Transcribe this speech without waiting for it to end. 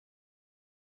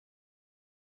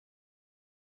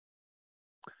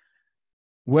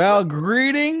Well,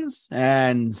 greetings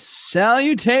and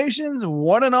salutations,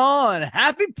 one and all, and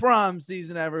happy prom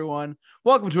season, everyone.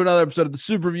 Welcome to another episode of the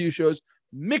Super Review Show's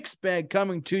Mixed Bag,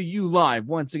 coming to you live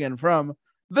once again from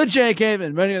the J Cave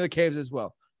and many other caves as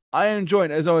well. I am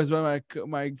joined, as always, by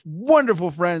my wonderful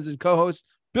friends and co-host,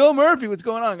 Bill Murphy. What's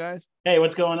going on, guys? Hey,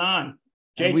 what's going on?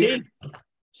 JT,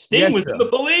 Sting Yes, was Bill. in the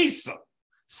police.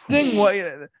 Sting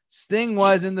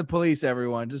was in the police,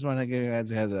 everyone. Just want to give you guys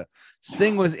a heads up.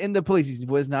 Sting was in the police. He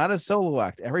was not a solo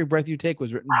act. Every Breath You Take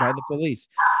was written by the police.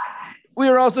 We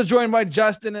are also joined by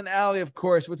Justin and Allie, of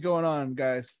course. What's going on,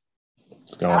 guys?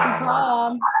 What's going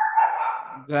on?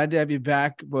 Glad to have you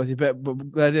back, both of you.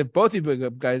 Glad to have both of you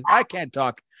guys. I can't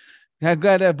talk. I'm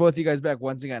glad to have both of you guys back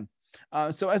once again.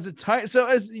 So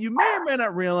as you may or may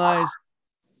not realize,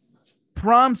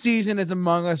 prom season is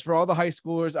among us for all the high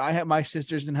schoolers. I have my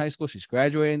sister's in high school. She's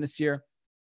graduating this year.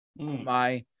 We've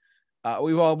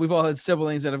all had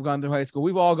siblings that have gone through high school.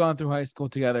 We've all gone through high school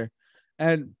together,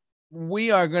 and we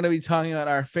are going to be talking about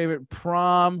our favorite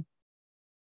prom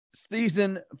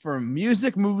season for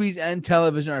music, movies, and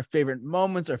television. Our favorite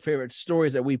moments, our favorite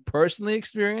stories that we personally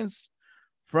experienced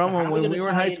from when we were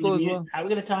in high school as well. How are we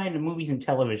going to tie into movies and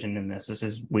television in this? This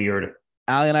is weird.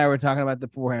 Allie and I were talking about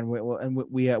beforehand, and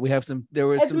we have some. There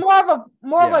was it's some,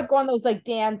 more of like one of those like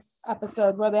dance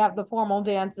episodes where they have the formal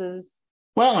dances.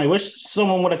 Well, I wish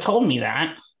someone would have told me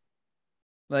that.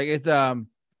 Like it's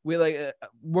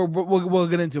we'll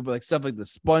get into it, but like stuff like the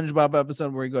SpongeBob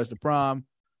episode where he goes to prom,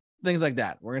 things like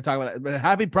that. We're gonna talk about that. But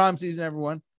happy prom season,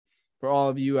 everyone! For all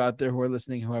of you out there who are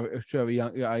listening, who have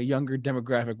a younger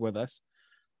demographic with us.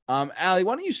 Allie,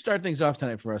 why don't you start things off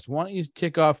tonight for us? Why don't you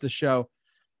kick off the show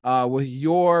with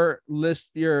your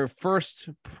list, your first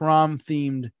prom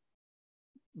themed?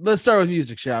 Let's start with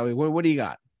music, shall we? What do you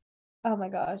got? Oh my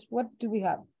gosh, what do we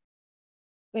have?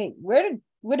 Wait, where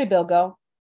did Bill go?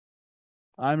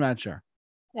 I'm not sure.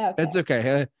 Okay. It's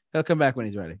okay. He'll come back when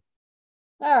he's ready.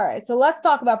 All right, so let's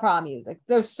talk about prom music.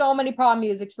 There's so many prom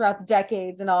music throughout the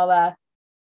decades and all that.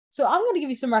 So I'm going to give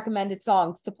you some recommended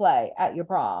songs to play at your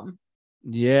prom.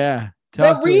 Yeah.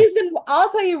 I'll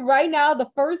tell you right now, the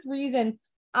first reason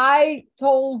I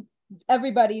told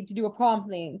everybody to do a prom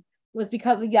theme was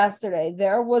because of yesterday.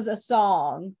 There was a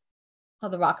song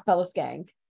called the Rockefeller Skank.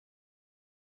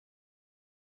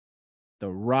 The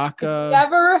Rocka. If you've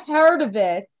never heard of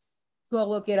it, go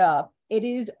look it up. It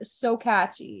is so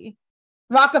catchy.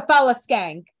 Rockefeller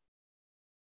Skank.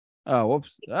 Oh,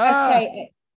 whoops.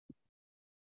 S-K-A.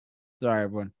 Sorry,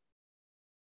 everyone.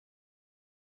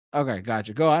 Okay,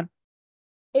 gotcha. Go on.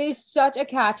 It is such a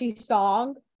catchy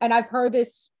song. And I heard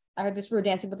this for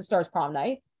Dancing with the Stars prom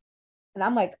night. And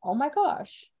I'm like, oh my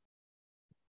gosh.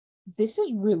 This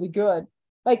is really good.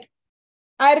 Like,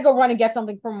 I had to go run and get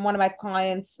something from one of my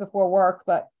clients before work,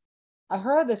 but I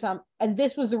heard this, and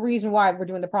this was the reason why we're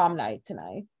doing the prom night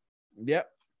tonight. Yep.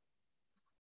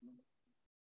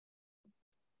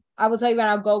 I will tell you when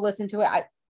I'll go listen to it.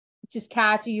 It's just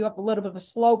catchy. You have a little bit of a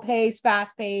slow pace,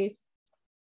 fast pace,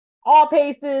 all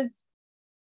paces.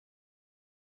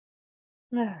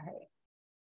 All right.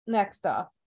 Next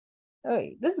up. Oh,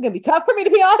 this is going to be tough for me, to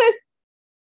be honest.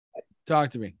 Talk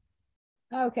to me.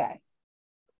 Okay.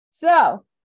 So,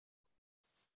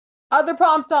 other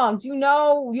prom songs. You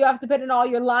have to put in all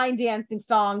your line dancing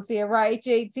songs here, right,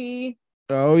 JT?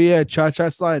 Oh, yeah. Cha-cha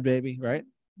slide, baby, right?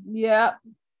 Yeah.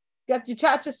 Got your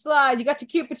cha-cha slide. You got your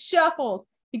Cupid shuffles.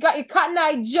 You got your Cotton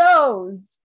Eye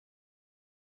Joes.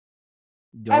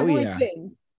 Oh,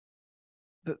 everything.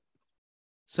 Yeah.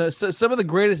 So some of the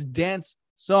greatest dance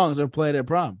songs are played at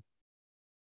prom.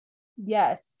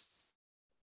 Yes.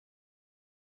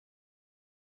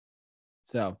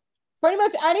 So pretty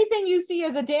much anything you see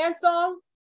as a dance song,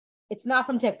 it's not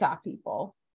from TikTok,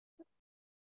 people.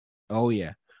 Oh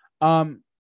yeah.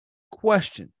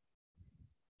 Question.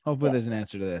 Hopefully there's an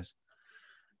answer to this.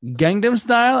 Gangnam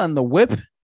Style and the Whip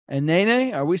and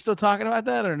Nene, are we still talking about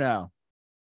that or no?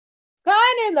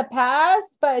 Kind of in the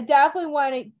past, but definitely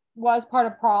when it was part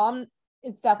of prom,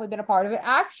 it's definitely been a part of it.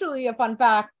 Actually, a fun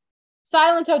fact,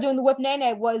 Silento doing the Whip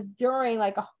Nene was during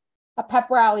like a pep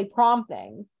rally prom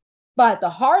thing. But the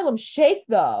Harlem Shake,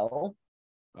 though.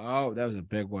 Oh, that was a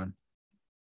big one.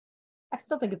 I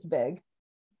still think it's big.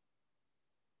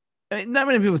 I mean, not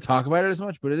many people talk about it as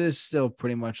much, but it is still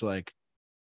pretty much like,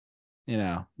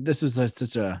 this was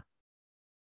such a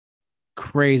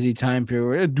crazy time period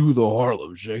where they do the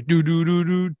Harlem Shake.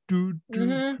 Do.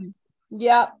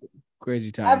 Yep.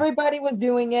 Crazy time. Everybody was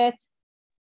doing it.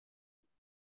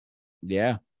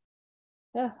 Yeah.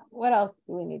 What else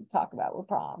do we need to talk about with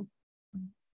prom?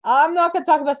 I'm not going to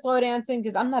talk about slow dancing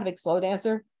because I'm not a big slow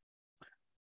dancer.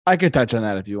 I could touch on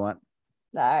that if you want.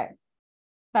 All right.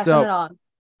 Passing it on.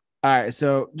 All right,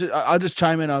 so I'll just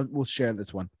chime in. We'll share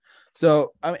this one.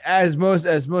 So, I mean, as most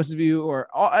of you or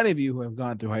any of you who have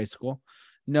gone through high school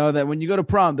know that when you go to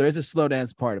prom, there is a slow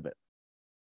dance part of it.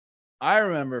 I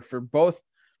remember for both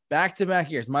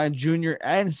back-to-back years, my junior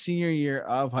and senior year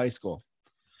of high school,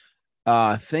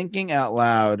 "Thinking Out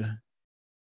Loud"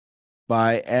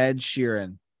 by Ed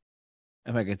Sheeran.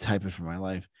 If I could type it for my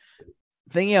life.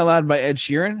 "Thinking Out Loud" by Ed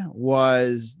Sheeran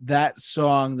was that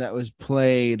song that was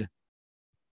played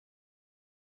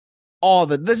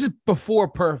this is before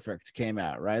Perfect came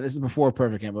out, right? This is before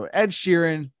Perfect came out. Ed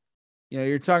Sheeran,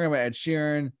 you're talking about Ed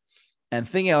Sheeran and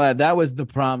 "Thinking Out Loud." That was the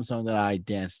prom song that I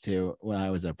danced to when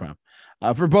I was at prom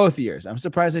for both years. I'm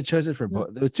surprised they chose it for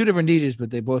both. There was two different DJs,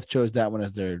 but they both chose that one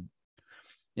as their,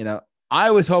 I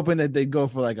was hoping that they'd go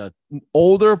for like a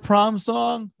older prom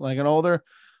song, like an older,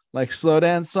 like slow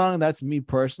dance song. That's me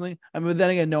personally. I mean, but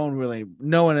then again, no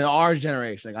one in our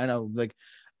generation. Like I know, like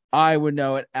I would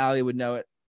know it, Allie would know it,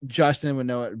 Justin would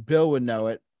know it, Bill would know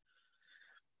it,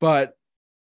 but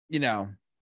it's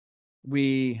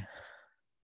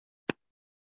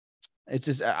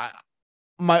just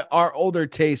our older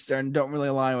tastes don't really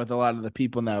align with a lot of the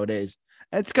people nowadays.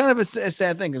 And it's kind of a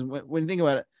sad thing because when you think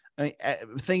about it, I mean,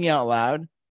 "Thinking Out Loud"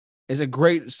 is a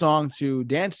great song to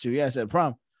dance to. Yes, at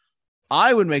prom,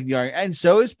 I would make the argument, and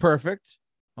so is "Perfect."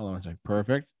 Hold on a second,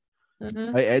 "Perfect"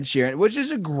 by Ed Sheeran, which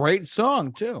is a great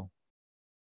song too.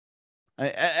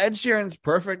 Ed Sheeran's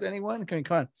 "Perfect." Anyone? Come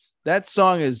on, that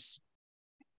song is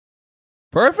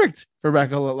perfect for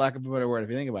lack of a better word. If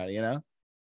you think about it,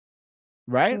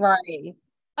 right? Right.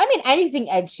 I mean, anything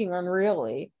Ed Sheeran,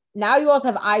 really. Now you also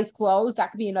have "Eyes Closed."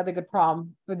 That could be another good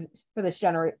prom for this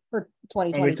generation for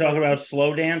 2020. Are we talking about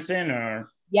slow dancing or?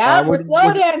 Yeah, we're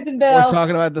slow dancing, Bill. We're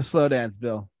talking about the slow dance,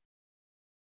 Bill.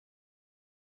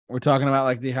 We're talking about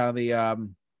like how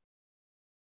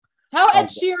Ed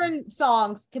Sheeran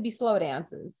songs can be slow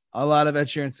dances. A lot of Ed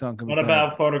Sheeran songs can be. What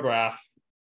about "Photograph"?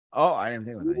 Oh, I didn't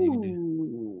think about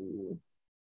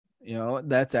that.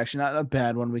 That's actually not a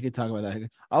bad one. We could talk about that.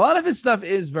 A lot of his stuff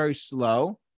is very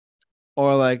slow,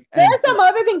 or like there's some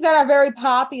other things that are very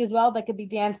poppy as well that could be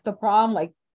danced to prom,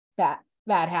 like Bad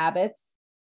Habits.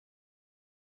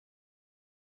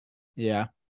 Yeah,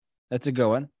 that's a good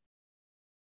one.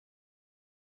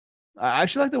 I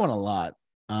actually like that one a lot.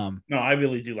 No, I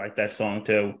really do like that song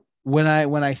too. When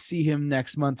I see him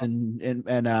next month and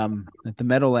at the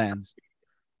Meadowlands,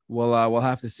 we'll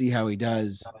have to see how he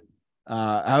does.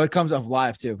 How it comes off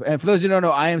live too. And for those who don't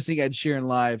know, I am seeing Ed Sheeran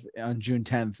live on June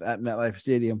 10th at MetLife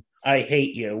Stadium. I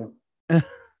hate you,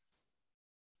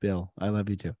 Bill. I love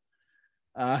you too.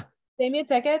 Save me a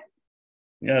ticket.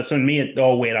 So me.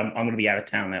 Oh wait, I'm going to be out of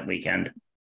town that weekend.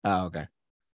 Oh, okay.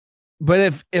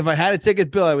 But if I had a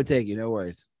ticket, Bill, I would take you. No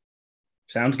worries.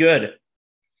 Sounds good.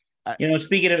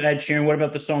 Speaking of Ed Sheeran, what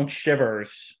about the song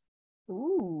 "Shivers"?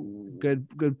 Ooh,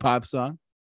 good pop song.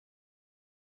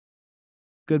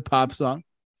 Good pop song.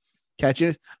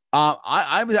 Catchiness.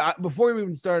 Before we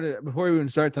even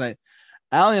start tonight,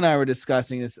 Allie and I were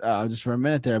discussing this just for a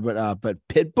minute there, but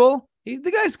Pitbull,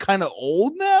 the guy's kind of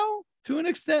old now to an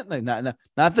extent. Like not the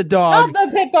dog,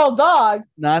 not the Pitbull dog,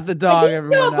 not the dog. But he's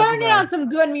still bringing out some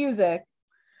good music.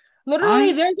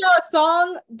 Literally, there's a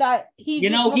song that he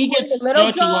gets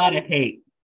such a lot of hate.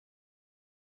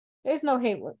 There's no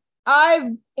hate.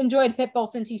 I've enjoyed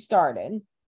Pitbull since he started.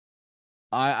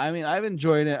 I mean, I've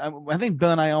enjoyed it. I think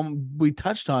Bill and I we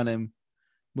touched on him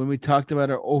when we talked about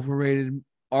our overrated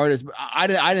artists. But I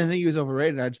didn't think he was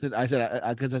overrated. I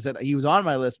said he was on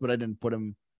my list, but I didn't put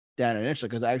him down initially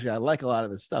because I like a lot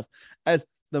of his stuff. As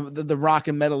the rock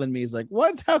and metal in me is like,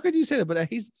 what? How could you say that? But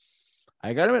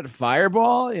I got him at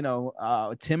Fireball.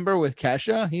 Timber with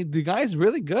Kesha. The guy's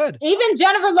really good. Even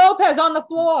Jennifer Lopez on the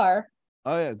floor.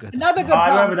 Oh yeah, good. Another good. I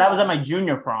remember that was at my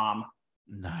junior prom.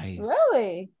 Nice.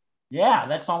 Really? Yeah,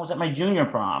 that song was at my junior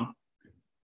prom.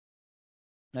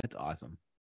 That's awesome.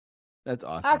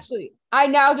 Actually, I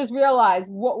now just realized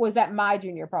what was at my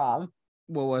junior prom.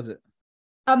 What was it?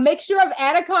 A mixture of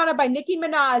Anaconda by Nicki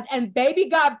Minaj and Baby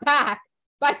Got Back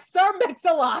by Sir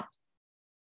Mix-a-Lot.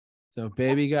 So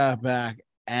Baby Got Back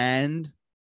and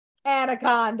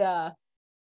Anaconda.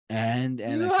 And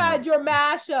you had your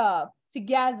mashup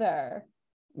together.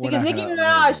 Because Nicki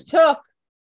Minaj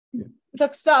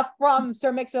took stuff from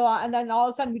Sir Mix-a-Lot, and then all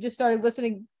of a sudden we just started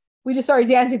listening. We just started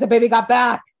dancing to Baby Got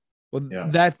Back. Well,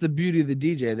 that's the beauty of the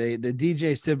DJ. The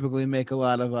DJs typically make a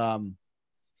lot of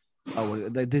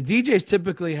the DJs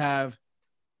typically have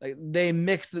they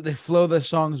flow the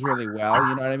songs really well.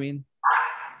 You know what I mean?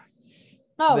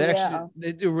 Oh,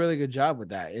 they do a really good job with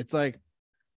that. It's like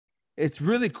it's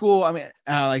really cool. I mean,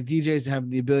 like DJs have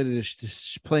the ability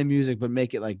to play music, but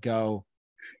make it like go,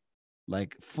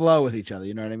 like flow with each other.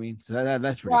 You know what I mean? So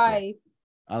that's pretty Right.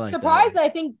 cool. I like Surprised, that. I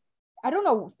think, I don't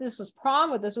know if this was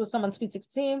Prom or this was someone's Sweet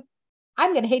 16.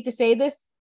 I'm going to hate to say this.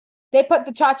 They put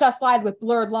the cha-cha slide with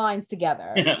blurred lines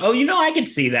together. Oh, I can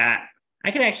see that.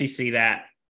 I can actually see that.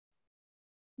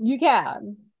 You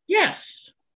can.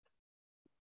 Yes.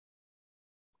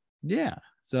 Yeah.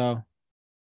 So,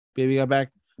 Baby Got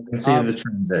Back. You can see the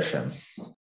transition.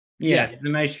 Yes, it's a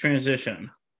nice transition.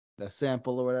 The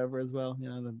sample or whatever as well.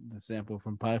 The sample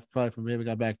from probably from Baby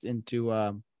Got Back into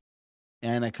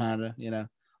Anaconda.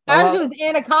 Actually, it was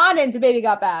Anaconda into Baby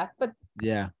Got Back, but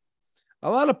yeah, a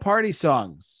lot of party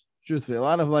songs. Truthfully, a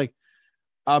lot of like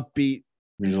upbeat.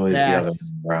 Usually it's the other way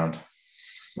around.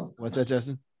 What's that,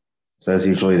 Justin? Says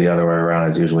usually the other way around.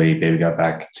 It's usually Baby Got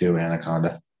Back to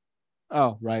Anaconda.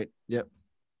 Oh, right. Yep.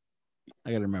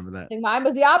 I gotta remember that. I think mine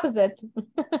was the opposite.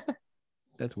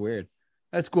 That's weird.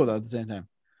 That's cool though. At the same time,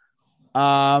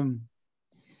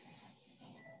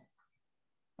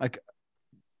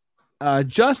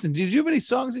 Justin, did you have any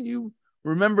songs that you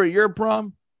remember at your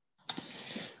prom?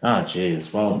 Oh,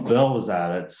 geez. Well, Bill was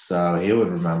at it, so he would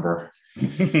remember.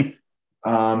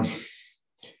 I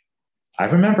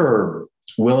remember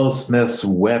Willow Smith's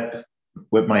Whip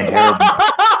My Hair.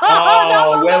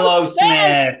 Oh, Willow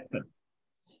Smith.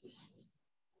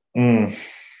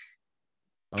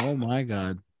 Oh my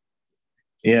God.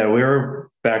 Yeah, we were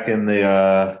back in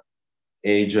the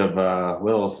age of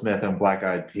Willow Smith and Black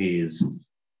Eyed Peas.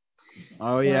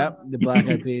 Oh yeah, the Black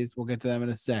Eyed Peas. We'll get to them in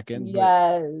a second.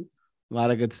 Yes. A lot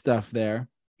of good stuff there.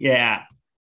 Yeah.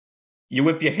 You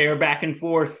whip your hair back and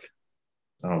forth.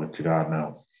 Oh, to God,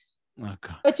 no. Oh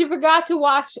God. But you forgot to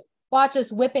watch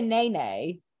us whipping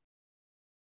Nene.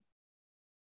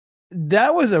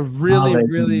 That was a really.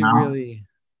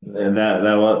 And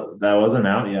that wasn't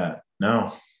out yet.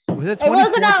 No. Was it? It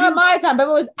wasn't out on my time, but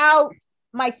it was out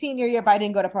my senior year. But I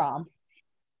didn't go to prom.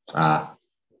 I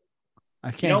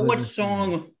can't. You know what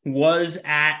song was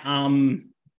at?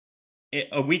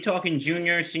 Are we talking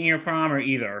junior, senior prom, or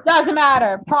either? Doesn't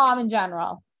matter. Prom in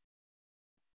general.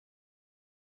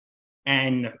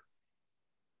 And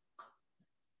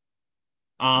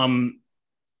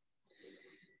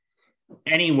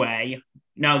anyway,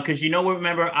 no, because you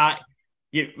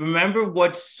remember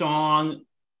what song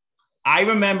I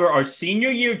remember our senior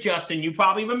year, Justin, you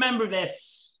probably remember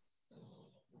this.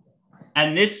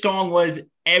 And this song was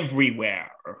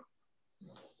everywhere.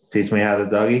 Teach Me How to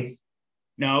Dougie?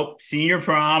 No, senior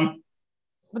prom.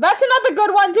 But that's another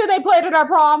good one too. They played at our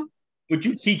prom. Would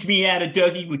you teach me how to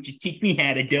Dougie? Would you teach me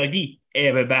how to Dougie?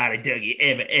 Everybody Dougie.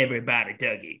 Everybody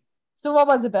Dougie. So what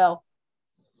was it, Bill?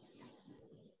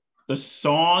 The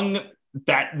song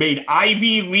that made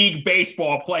Ivy League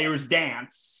baseball players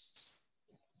dance.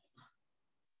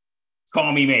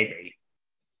 Call Me Maybe.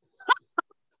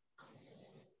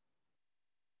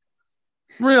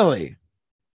 Really?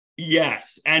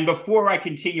 Yes. And before I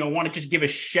continue, I want to just give a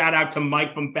shout out to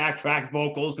Mike from Backtrack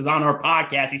Vocals, because on our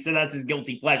podcast, he said that's his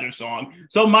guilty pleasure song.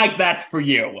 So, Mike, that's for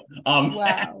you.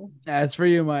 Wow. That's for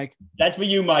you, Mike. That's for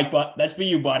you, Mike. But that's for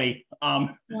you, buddy.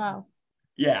 Wow.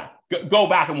 Yeah. Go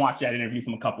back and watch that interview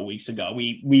from a couple weeks ago.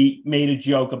 We made a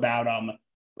joke about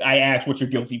I asked what's your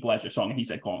guilty pleasure song, and he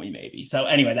said Call Me Maybe. So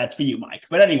anyway, that's for you, Mike.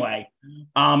 But anyway,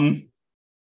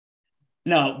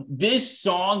 no, this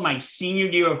song, my senior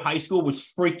year of high school, was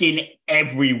freaking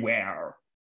everywhere.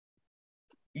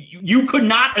 You could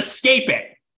not escape it,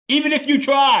 even if you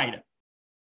tried.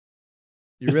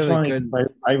 You really funny, couldn't.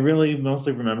 I really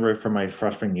mostly remember it from my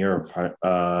freshman year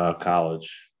of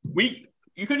college.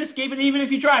 You couldn't escape it even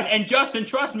if you tried. And Justin,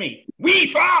 trust me, we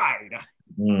tried.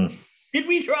 Did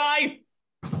we try?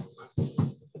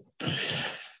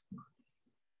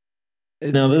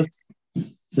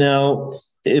 Now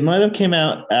it might have came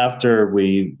out after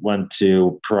we went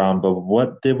to prom, but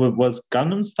was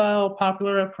Gangnam Style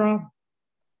popular at prom?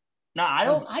 No, I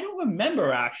don't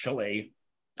remember actually.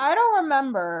 I don't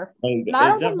remember. Like,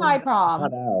 Not on my prom.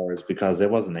 Not ours, because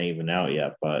it wasn't even out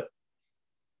yet, but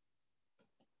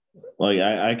like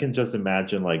I can just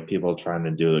imagine like people trying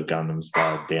to do the Gangnam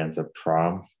Style dance at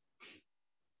prom.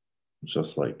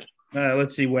 Just like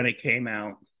let's see when it came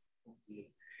out.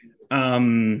 I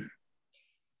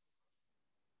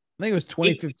think it was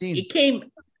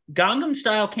 2015. Gangnam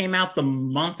Style came out the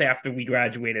month after we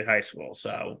graduated high school.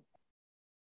 So,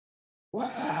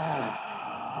 wow.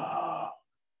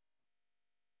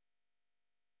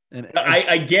 And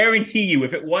I guarantee you,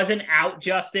 if it wasn't out,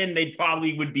 Justin, they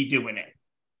probably would be doing it.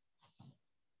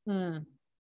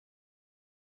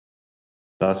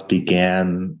 Thus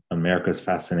began America's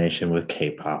fascination with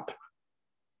K-pop.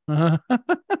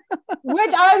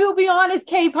 Which I will be honest,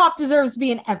 K-pop deserves to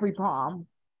be in every prom.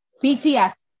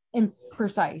 BTS in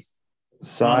precise.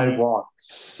 Sidewalks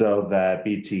so that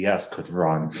BTS could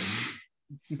run.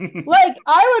 Like,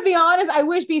 I would be honest, I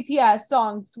wish BTS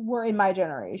songs were in my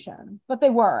generation, but they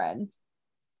weren't.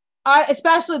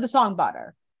 Especially the song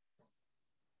Butter.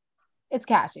 It's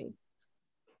catchy.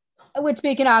 Which,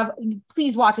 speaking of,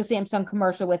 please watch a Samsung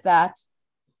commercial with that.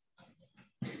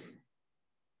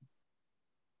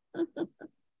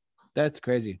 That's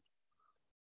crazy.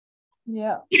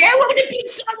 Yeah. You know what the big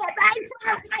song that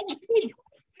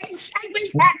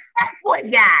sideways that fat boy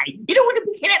guy. You know what the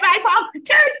big hit at my phone?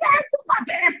 Turn down to my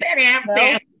bam bam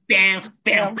bam bam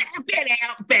bam bam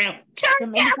bam bam.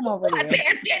 Turn down to my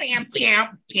bam bam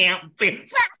bam bam bam.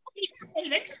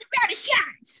 Out of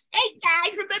shots. Hey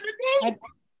guys, remember me?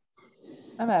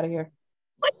 I'm out of here.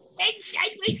 What the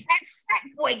sideways that fat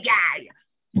boy guy?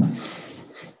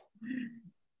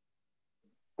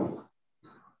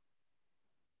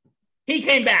 He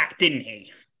came back, didn't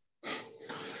he?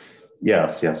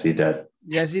 Yes, he did.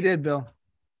 Yes, he did, Bill.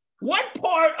 What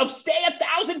part of stay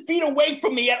 1,000 feet away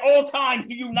from me at all times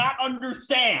do you not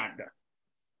understand?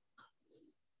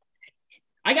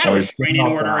 I got a restraining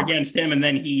order against him, and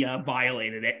then he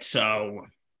violated it. So,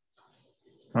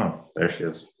 oh, there she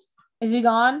is. Is he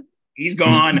gone? He's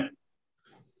gone.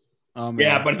 Oh, man.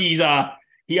 Yeah, but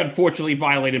he unfortunately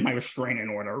violated my restraining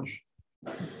order.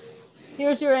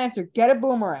 Here's your answer: get a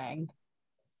boomerang.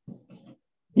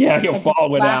 Yeah, he'll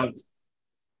follow it out.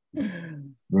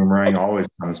 Boomerang always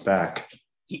comes back.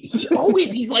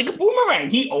 He's like a boomerang.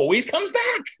 He always comes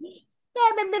back. Yeah,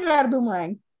 maybe not a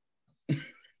boomerang.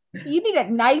 You need a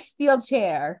nice steel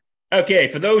chair. Okay,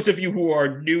 for those of you who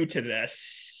are new to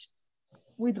this,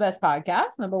 We the Best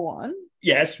Podcast, number 1.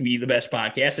 Yes, We the Best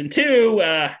Podcast. And 2,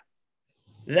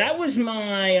 that was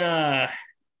my,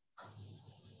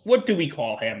 what do we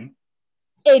call him?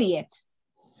 Idiot.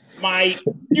 My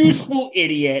useful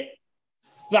idiot,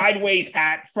 sideways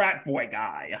hat, frat boy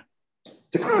guy.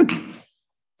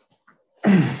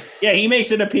 Yeah, he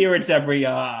makes an appearance every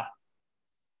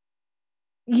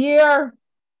year.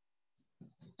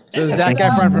 So Zac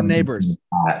Efron from Neighbors.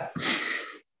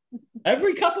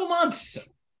 Every couple months.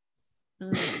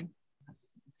 Mm.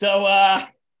 So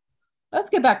let's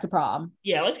get back to prom.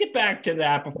 Yeah, let's get back to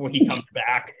that before he comes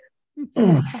back.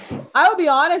 I will be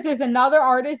honest, there's another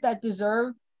artist that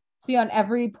deserves to be on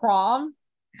every prom,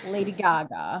 Lady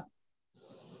Gaga.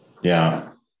 Yeah.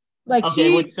 Like,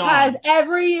 she has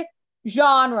every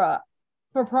genre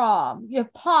for prom. You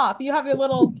have pop, you have your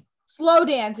little slow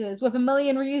dances with A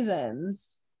Million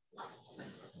Reasons.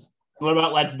 What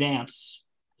about Let's Dance?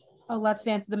 Oh, Let's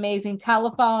Dance is amazing.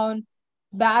 Telephone,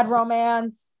 Bad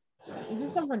Romance. Is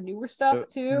this some of her newer stuff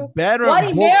too?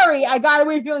 Bloody Mary, I got a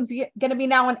weird feeling it's going to be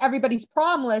now on everybody's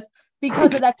prom list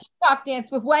because of that TikTok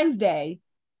dance with Wednesday.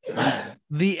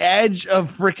 The Edge of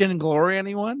freaking Glory,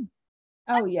 anyone?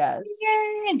 Oh, yes.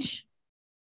 Edge.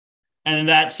 And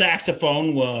that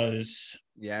saxophone was...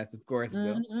 Yes, of course,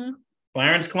 Bill.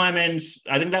 Clarence Clemens.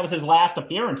 I think that was his last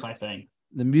appearance, I think.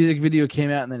 The music video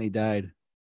came out and then he died.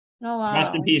 Oh, wow.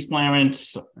 Rest in peace,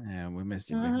 Clarence. Yeah, we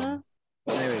miss you, big man.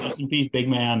 Anyways, rest in peace, big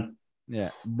man. Yeah,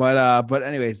 but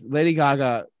anyways, Lady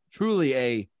Gaga, truly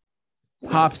a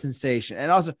pop sensation,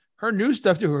 and also her new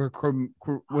stuff too. Her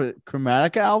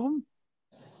Chromatica album.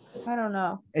 I don't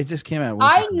know. It just came out.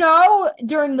 I know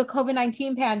during the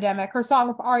COVID-19 pandemic, her song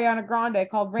with Ariana Grande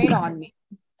called "Rain on Me."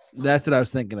 That's what I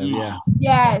was thinking of. Yeah.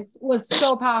 Yes, was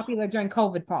so popular during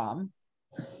COVID prom.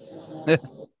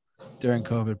 During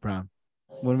COVID prom,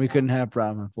 when we couldn't have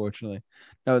prom, unfortunately.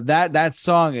 No, that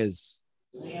song is.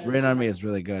 Rain on Me is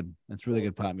really good. It's really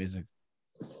good pop music.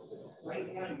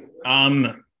 Rain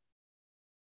on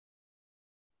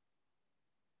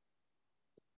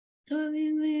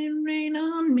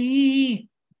me.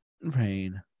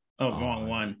 Rain. Oh, wrong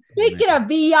one. Speaking of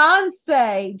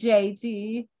Beyonce,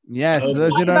 JT. Yes, for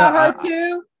those who don't know her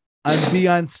too. I'm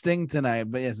Beyonce Sting tonight,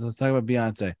 but yes, let's talk about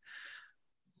Beyonce.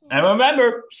 And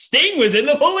remember, Sting was in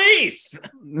the police.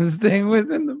 Sting was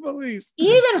in the police.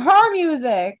 Even her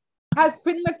music has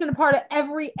pretty much been a part of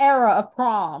every era of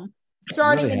prom,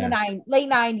 starting really in the late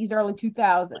 90s, early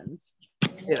 2000s.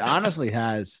 It honestly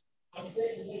has.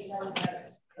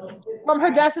 From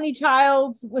her Destiny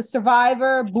Child with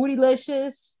Survivor,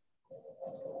 Bootylicious,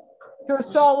 to her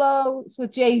solos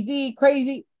with Jay-Z,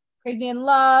 Crazy in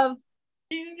Love,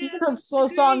 even her slow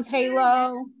songs,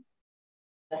 Halo.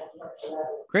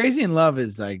 Crazy in Love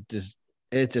is like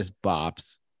it just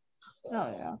bops.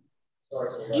 Oh, yeah.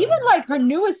 Even like her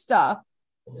newest stuff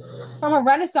from her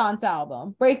Renaissance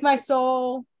album, Break My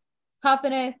Soul,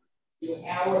 Confident,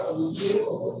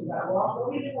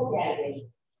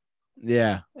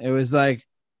 Yeah, it was like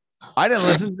I didn't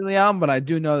listen to the album, but I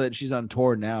do know that she's on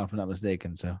tour now, if I'm not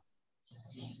mistaken. So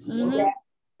I'll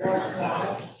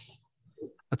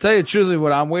tell you truthfully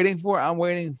what I'm waiting for. I'm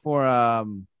waiting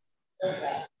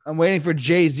for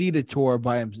Jay-Z to tour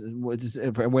by him.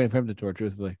 I'm waiting for him to tour,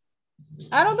 truthfully.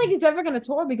 I don't think he's ever going to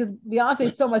tour because Beyonce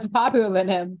is so much popular than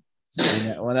him.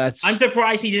 Yeah, well, I'm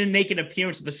surprised he didn't make an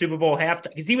appearance at the Super Bowl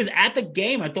halftime because he was at the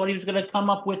game. I thought he was going to come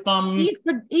up with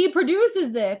He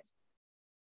produces it.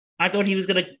 I thought he was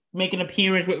going to make an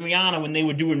appearance with Rihanna when they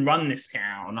were doing Run This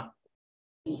Town. I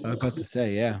was about to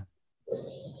say, yeah.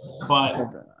 But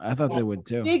I thought they would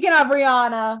too. Speaking of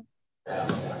Rihanna,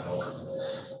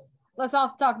 let's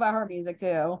also talk about her music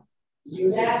too.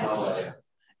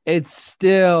 It's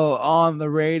still on the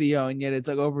radio, and yet it's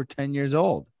like over 10 years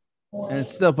old. And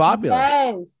it's still popular.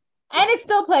 Yes. And it's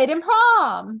still played in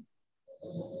prom.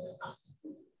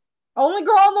 Only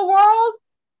girl in the world.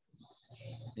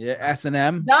 Yeah,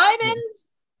 S&M.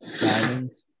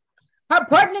 Diamonds. Her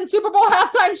pregnant Super Bowl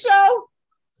halftime show.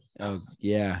 Oh,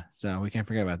 yeah. So we can't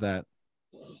forget about that.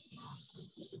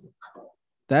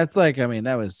 That's like, I mean,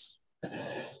 that was...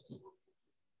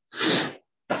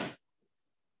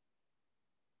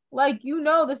 Like,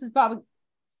 this is probably...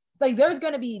 Like, there's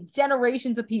going to be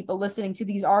generations of people listening to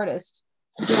these artists.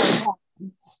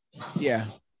 Yeah.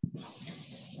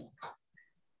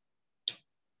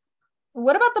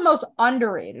 What about the most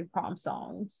underrated prom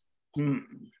songs?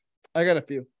 I got a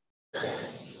few.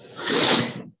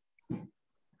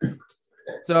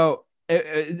 So,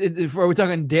 are we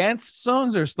talking dance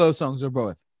songs or slow songs or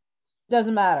both?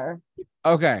 Doesn't matter.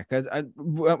 Okay, because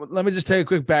let me just tell you a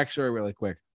quick backstory really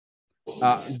quick.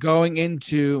 Going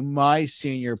into my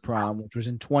senior prom, which was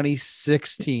in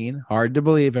 2016, hard to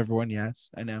believe, everyone.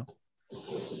 Yes, I know.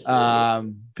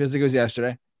 Because it was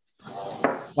yesterday.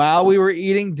 While we were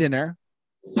eating dinner,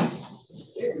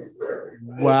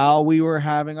 while we were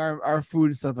having our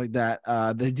food and stuff like that,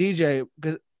 the DJ,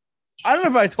 because I don't know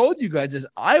if I told you guys this,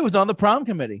 I was on the prom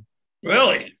committee.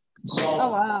 Really?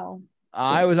 Oh wow!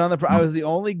 I was the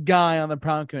only guy on the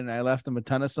prom committee. I left them a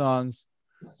ton of songs.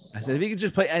 I said, if you could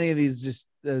just play any of these, just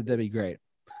that'd be great.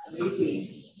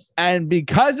 And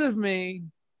because of me,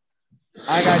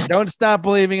 I got "Don't Stop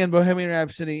Believing" in Bohemian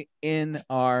Rhapsody in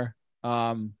our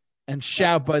and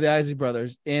 "Shout" by the Isley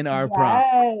Brothers in our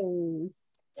prom.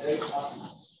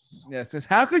 Yes, because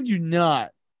how could you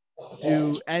not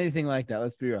do anything like that?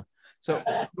 Let's be real. So,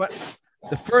 but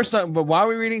the first song, but while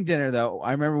we were eating dinner, though,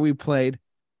 I remember we played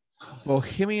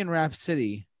 "Bohemian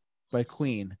Rhapsody" by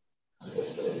Queen.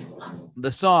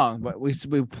 The song, but we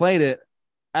played it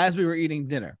as we were eating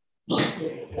dinner.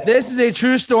 This is a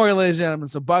true story, ladies and gentlemen.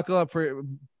 So buckle up,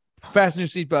 fasten your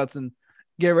seatbelts, and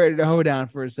get ready to hoe down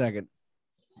for a second.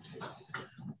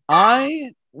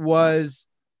 I was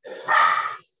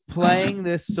playing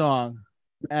this song,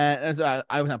 and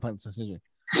I was not playing this song. Excuse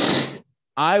me.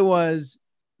 I was,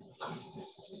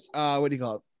 what do you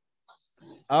call it?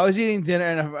 I was eating dinner,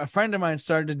 and a friend of mine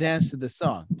started to dance to this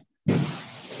song.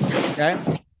 Okay.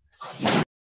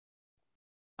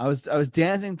 I was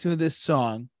dancing to this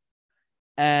song,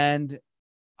 and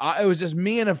it was just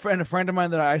me and a friend of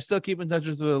mine that I still keep in touch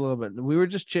with a little bit. We were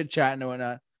just chit chatting and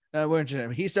whatnot.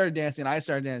 He started dancing, I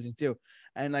started dancing too,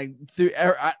 and like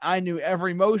I knew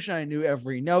every motion, I knew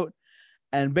every note,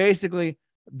 and basically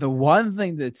the one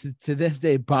thing that to this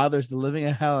day bothers the living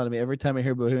hell out of me every time I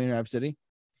hear Bohemian Rhapsody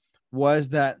was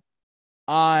that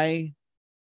I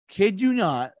kid you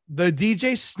not, the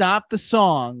DJ stopped the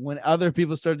song when other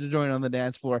people started to join on the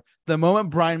dance floor the moment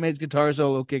Brian May's guitar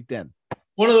solo kicked in.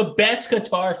 One of the best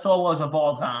guitar solos of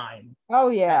all time. Oh,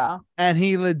 yeah. And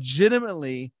he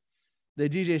legitimately, the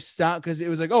DJ stopped because it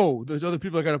was like, oh, there's other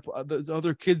people. There's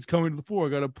other kids coming to the floor. I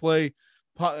got to play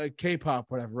K-pop,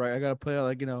 whatever, right? I got to play,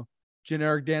 like,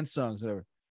 generic dance songs, whatever.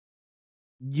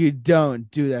 You don't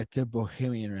do that to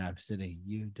Bohemian Rhapsody.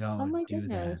 You don't do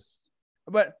that.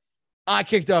 But I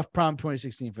kicked off prom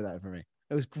 2016 for that for me.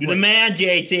 It was great. You the man,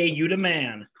 JT. You the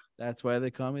man. That's why they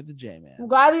call me the J-Man. I'm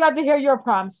glad we got to hear your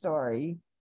prom story.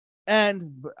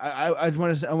 And I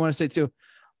want to say too,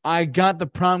 I got the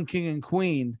prom king and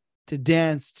queen to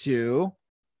dance to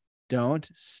 "Don't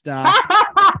Stop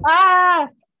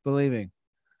Believing,"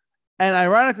 and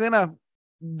ironically enough,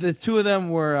 the two of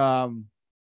them were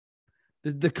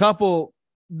the couple.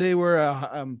 They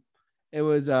were it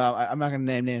was I'm not gonna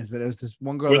name names, but it was this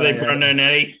one girl. Were they Brenda and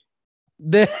Eddie?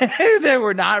 They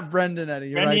were not Brenda and Eddie.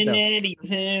 You're Brenda right, and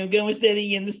Eddie going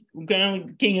steady in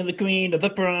the king and the queen of the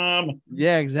prom.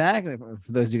 Yeah, exactly.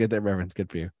 For those of you get that reference,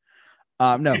 good for you.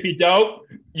 No, if you don't,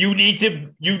 you need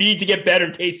to get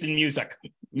better taste in music.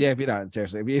 Yeah, if you don't,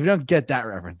 seriously, if you don't get that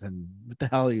reference, then what the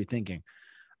hell are you thinking?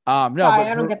 No, Sorry, but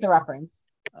I don't get the reference.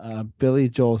 Billy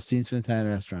Joel Scenes from the Italian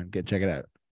Restaurant. Check it out.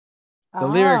 The Oh.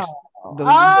 lyrics.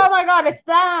 Oh my god, it's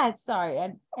that. Sorry,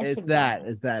 It's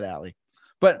that, Allie.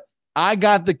 But I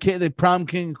got the prom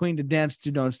king and queen to dance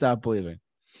to "Don't Stop Believing."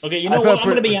 Okay, you know what? I'm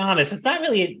going to be honest. It's not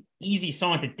really an easy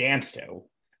song to dance to.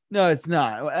 No, it's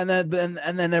not. And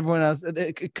then everyone else,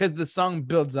 because the song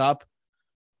builds up,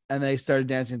 and they started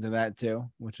dancing to that too,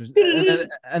 which was,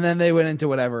 and then they went into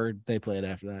whatever they played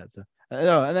after that. So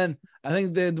no, and then I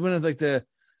think the winner was like the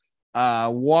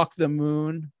 "Walk the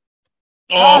Moon."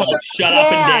 Oh, shut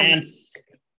up and dance!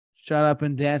 Shut up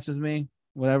and dance with me.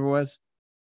 Whatever it was.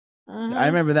 I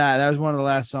remember that. That was one of the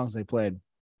last songs they played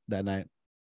that night.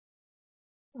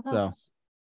 So,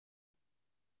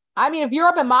 I mean, if you're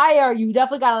up in my area, you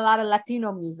definitely got a lot of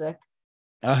Latino music.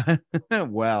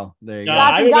 Well, there you go.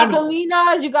 You got some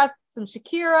Gasolinas, you got some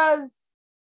Shakiras.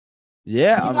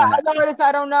 Yeah, you got other artists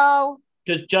I don't know.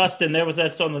 Because Justin, there was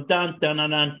that song, the dun dun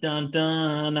dun dun dun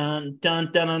dun dun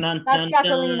dun dun dun. That's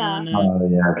Gasolina. Oh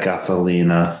yeah,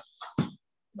 Gasolina.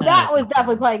 That was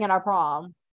definitely playing in our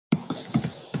prom.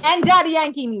 And Daddy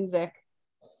Yankee music.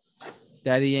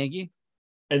 Daddy Yankee.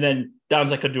 And then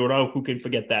Danza Kuduro, who can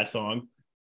forget that song?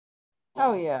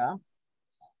 Oh yeah.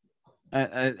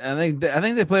 I think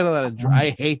they played a lot of.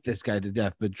 I hate this guy to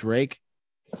death, but Drake.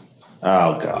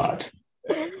 Oh God.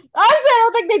 Actually, I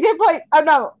don't think they did play.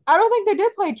 No, I don't think they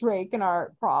did play Drake in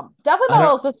our prom. Definitely my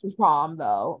little sister's prom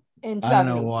though. I don't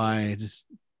know why. Just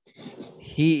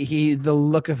he the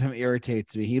look of him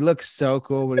irritates me. He looks so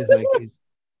cool, but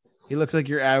he looks like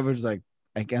your average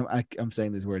I'm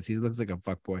saying these words. He looks like a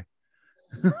fuckboy.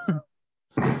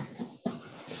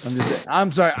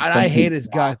 I'm sorry. I hate his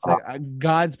guts. Like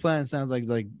God's plan sounds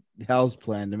like hell's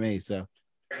plan to me. So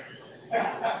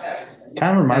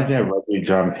kind of reminds me of Reggie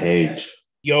John Page.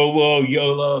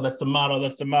 YOLO. That's the motto.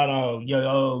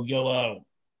 YOLO.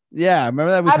 Yeah, remember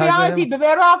that? I'll be honest, he'd be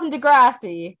better off in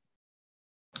Degrassi.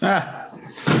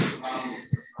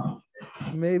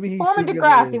 Maybe Form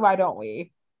Degrassi. Why don't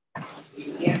we?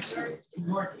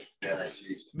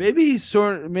 Maybe he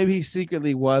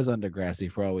secretly was on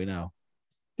Degrassi for all we know.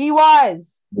 He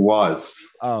was.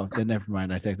 Oh, then never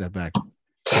mind. I take that back.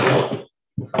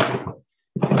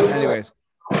 Anyways,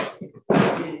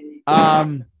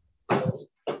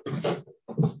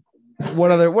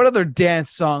 what other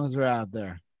dance songs are out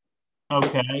there?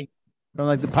 Okay. From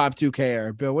like the Pop 2K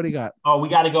era. Bill, what do you got? Oh, we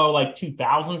got to go like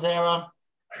 2000s era.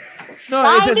 No,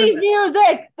 90s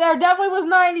music. There definitely was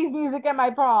 90s music at my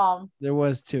prom. There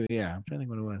was too. Yeah, I'm trying to think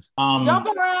what it was.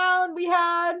 Jumping Around. We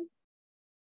had.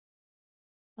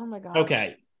 Oh my god.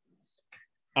 Okay.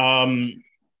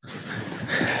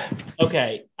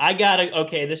 Okay. I gotta.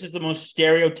 Okay, this is the most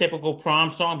stereotypical prom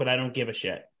song, but I don't give a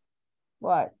shit.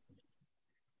 What?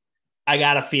 I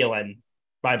Got a Feeling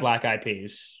by Black Eyed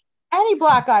Peas. Any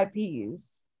Black Eyed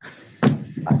Peas.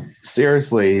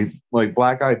 Seriously, like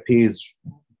Black Eyed Peas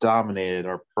dominated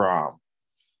our prom.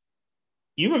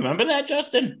 You remember that,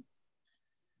 Justin?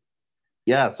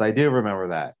 Yes, I do remember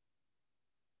that.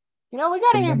 You know, we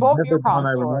got to hear both your prom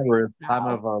stories. I remember Time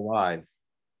of Our Lives.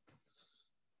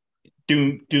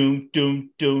 Doom, doom, doom,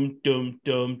 doom, doom,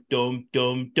 doom, doom,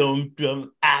 doom, doom,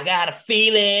 doom. I got a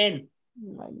feeling.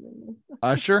 Oh my goodness.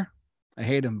 Usher? I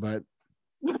hate him, but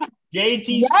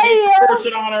JT's favorite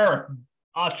person on earth.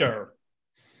 Usher.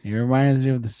 He reminds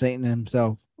me of the Satan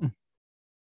himself.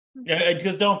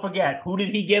 Because don't forget, who did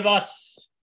he give us?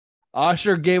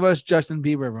 Usher gave us Justin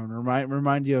Bieber.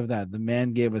 Remind you of that. The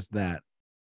man gave us that.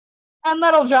 And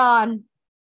Little John.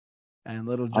 I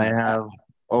have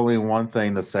only one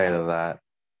thing to say to that.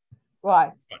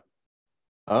 What?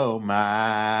 Oh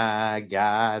my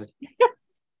God.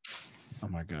 Oh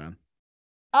my God.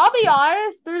 I'll be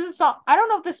honest, there's a song. I don't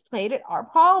know if this played at our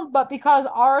prom, but because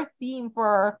our theme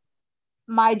for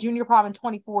my junior prom in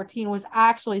 2014 was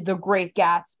actually the Great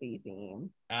Gatsby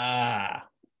theme.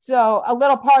 So A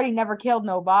Little Party Never Killed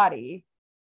Nobody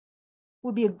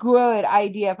would be a good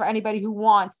idea for anybody who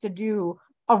wants to do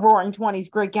a Roaring 20s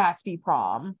Great Gatsby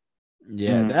prom.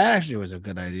 Yeah, that actually was a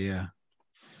good idea.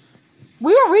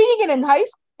 We were reading it in high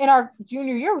school in our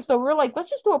junior year, so we're like, let's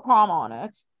just do a prom on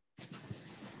it.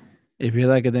 If you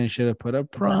like it, then you should have put a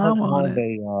prom on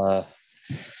it.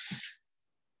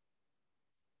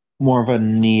 More of a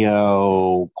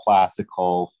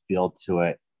neo-classical feel to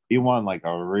it. If you want like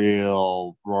a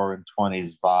real Roaring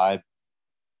 20s vibe,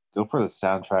 go for the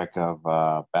soundtrack of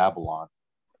Babylon.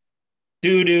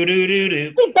 See,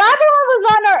 Babylon was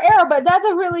not in our era, but that's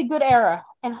a really good era.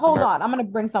 And hold on, I'm gonna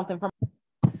bring something from.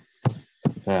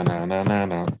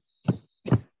 No.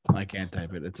 I can't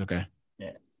type it. It's okay.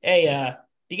 Yeah. Hey,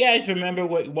 Do you guys remember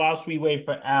whilst we wait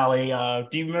for Allie,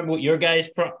 do you remember what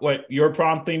your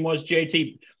prom theme was,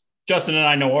 JT? Justin and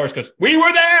I know ours because we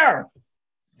were there.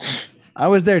 I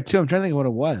was there too. I'm trying to think of what it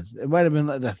was. It might have been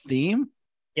like the theme.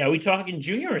 Yeah, are we talking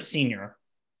junior or senior?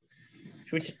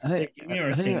 I think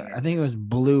it was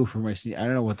blue for my senior. I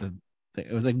don't know what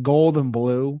it was, like gold and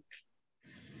blue.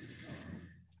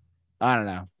 I don't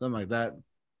know, something like that.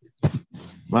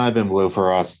 Might have been blue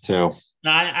for us too.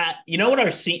 No, you know what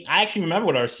I actually remember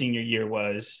what our senior year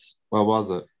was. What was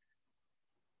it?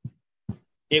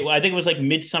 I think it was like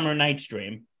Midsummer Night's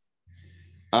Dream.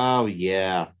 Oh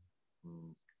yeah.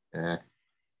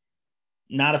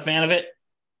 Not a fan of it.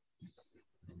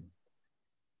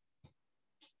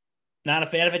 Not a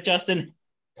fan of it, Justin.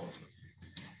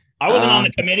 I wasn't on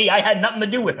the committee. I had nothing to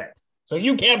do with it. So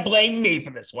you can't blame me for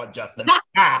this one, Justin. You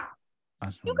guys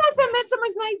have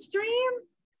Midsummer's Night's Dream?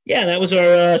 Yeah, that was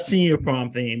our senior prom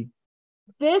theme.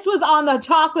 This was on the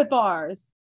chocolate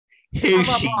bars.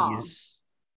 Hershey's.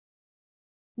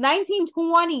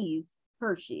 1920s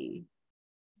Hershey.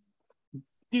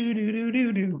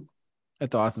 Do.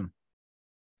 That's awesome.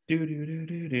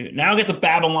 Do. Now I get the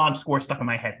Babylon score stuck in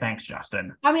my head. Thanks,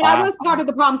 Justin. I mean, I was part of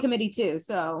the prom committee too,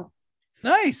 so.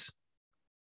 Nice.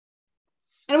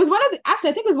 And it was I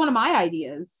think it was one of my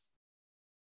ideas.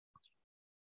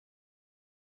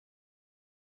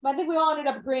 But I think we all ended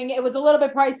up agreeing it was a little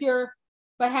bit pricier,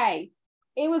 but hey,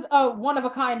 it was a one of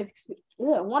a kind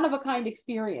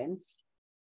experience.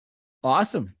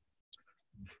 Awesome.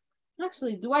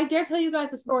 Actually, do I dare tell you guys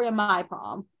the story of my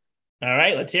prom? All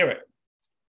right, let's hear it.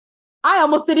 I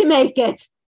almost didn't make it.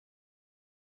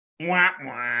 Wah,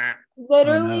 wah.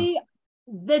 Literally,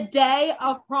 the day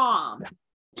of prom.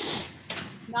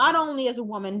 Not only as a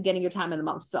woman, getting your time in the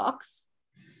month sucks.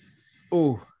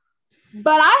 Oh.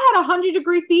 But I had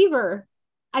 100-degree fever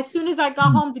as soon as I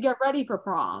got home to get ready for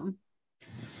prom.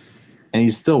 And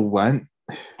you still went?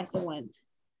 I still went.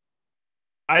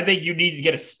 I think you need to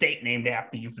get a state named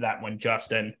after you for that one,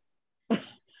 Justin.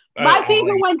 My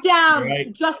fever went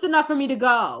down just enough for me to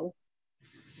go.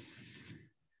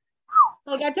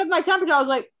 Like, I took my temperature. I was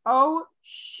like, oh,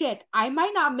 shit. I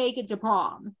might not make it to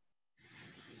prom.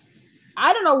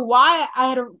 I don't know why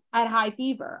I had high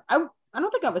fever. I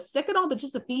don't think I was sick at all, but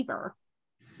just a fever.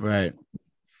 Right.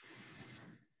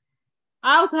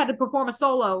 I also had to perform a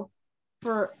solo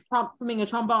for being a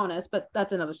trombonist, but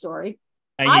that's another story.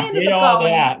 And you did all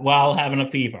that while having a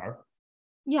fever.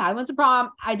 Yeah, I went to prom.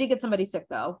 I did get somebody sick,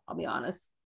 though. I'll be honest.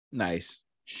 Nice.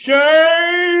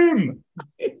 Shame!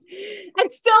 I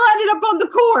still ended up on the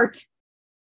court.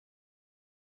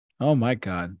 Oh, my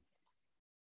God.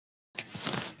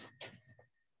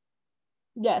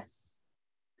 Yes.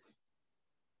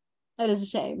 That is a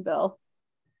shame, Bill.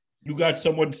 You got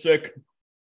someone sick.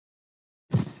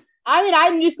 I mean,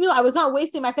 I just knew I was not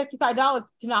wasting my $55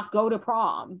 to not go to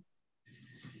prom.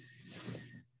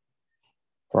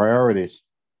 Priorities.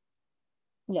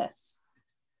 Yes.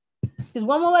 Because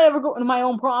when will I ever go to my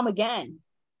own prom again?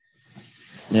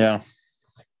 Yeah.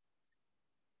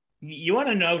 You want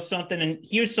to know something? And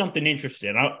here's something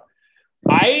interesting.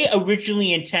 I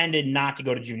originally intended not to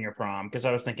go to junior prom because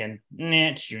I was thinking,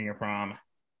 it's junior prom.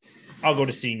 I'll go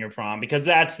to senior prom because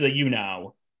that's the You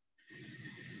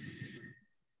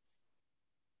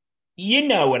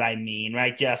know what I mean,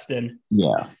 right, Justin?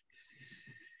 Yeah.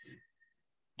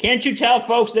 Can't you tell,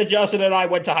 folks, that Justin and I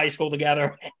went to high school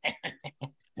together?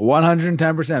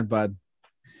 110%, bud.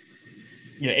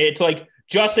 Yeah, it's like,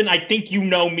 Justin, I think you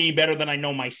know me better than I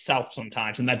know myself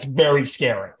sometimes, and that's very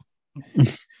scary.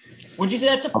 Would you say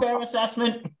that's a fair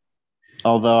assessment?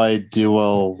 Although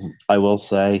I will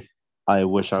say, I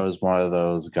wish I was one of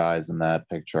those guys in that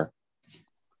picture.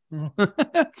 For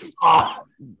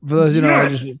those you know,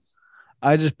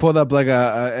 I just pulled up like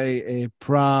a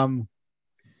prom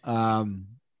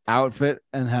outfit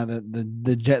and how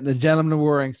the gentlemen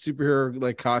were wearing superhero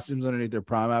like costumes underneath their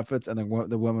prom outfits, and the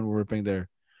women were ripping their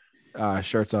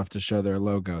shirts off to show their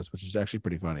logos, which is actually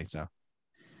pretty funny. So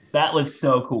that looks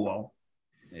so cool.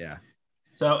 Yeah.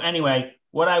 So anyway,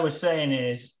 what I was saying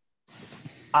is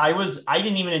I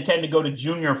didn't even intend to go to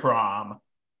junior prom,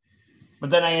 but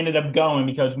then I ended up going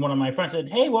because one of my friends said,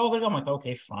 hey, we're all gonna go. I'm like,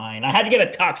 okay, fine. I had to get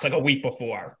a tux like a week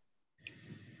before.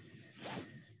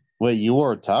 Wait, you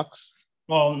wore a tux?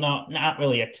 Well, no, not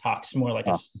really a tux, more like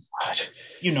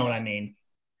you know what I mean.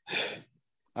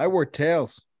 I wore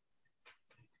tails.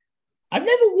 I've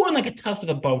never worn like a tux with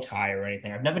a bow tie or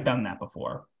anything. I've never done that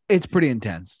before. It's pretty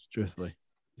intense, truthfully.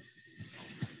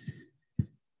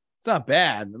 It's not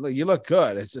bad. Look, you look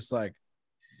good. It's just like,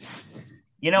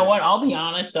 you know what? I'll be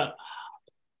honest.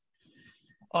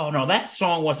 Oh no, that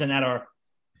song wasn't at our.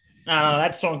 No,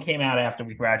 that song came out after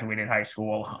we graduated high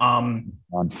school. On.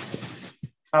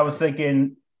 I was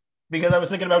thinking because I was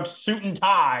thinking about Suit and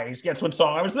Ties. Guess what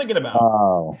song I was thinking about?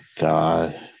 Oh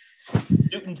God.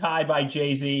 Suit and Tie by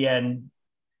Jay-Z and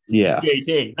Yeah.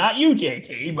 JT. Not you,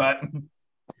 JT, but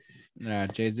Nah,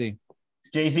 Jay-Z.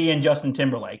 Jay-Z and Justin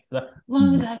Timberlake. As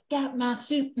long as I got my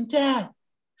suit and tie.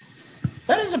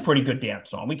 That is a pretty good dance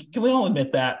song. Can we all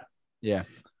admit that? Yeah.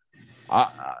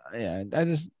 Yeah.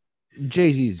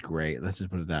 Jay-Z's great. Let's just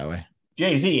put it that way.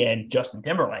 Jay-Z and Justin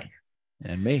Timberlake.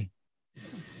 And me.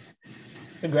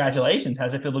 Congratulations.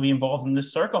 How's it feel to be involved in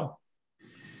this circle?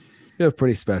 Feel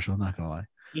pretty special, not gonna lie.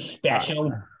 You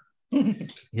special.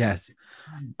 Yes.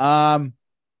 Um,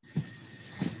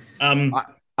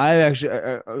 I actually,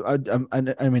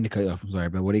 I mean to cut you off. I'm sorry,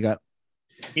 but what do you got?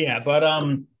 yeah, but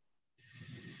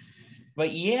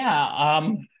yeah,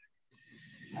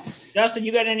 Justin,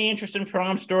 you got any interest in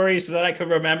prom stories that I could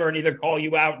remember and either call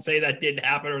you out and say that didn't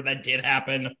happen or that did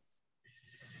happen?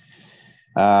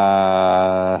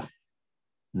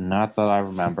 Not that I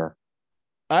remember.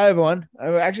 I have one. I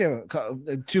actually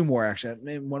have two more. Actually,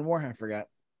 maybe one more. I forgot.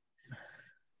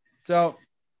 So,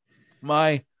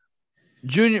 my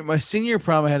senior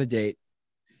prom, I had a date.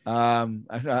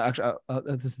 Actually,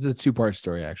 this is a 2-part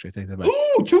story. Actually, think about.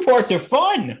 Ooh, 2 parts are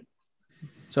fun.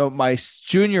 So my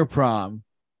junior prom,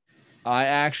 I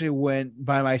actually went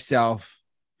by myself.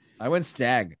 I went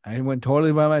stag. I went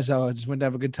totally by myself. I just went to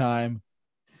have a good time,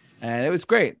 and it was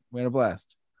great. We had a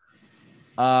blast.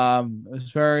 It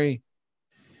was very.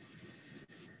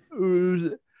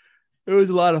 It was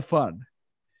a lot of fun.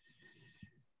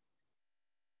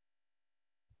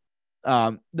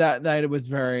 That night it was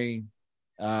very.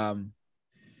 I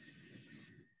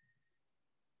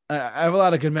have a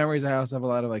lot of good memories. I also have a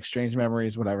lot of like strange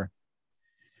memories. Whatever.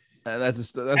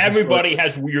 That's Everybody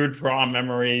has weird prom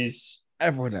memories.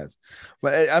 Everyone does,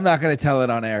 but I'm not going to tell it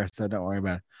on air, so don't worry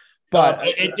about it. But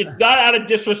it's not out of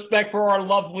disrespect for our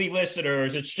lovely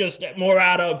listeners. It's just more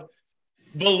out of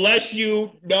the less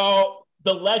you know,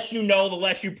 the less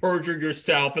you perjure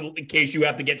yourself in case you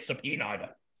have to get subpoenaed.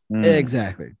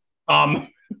 Exactly. In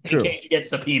case you get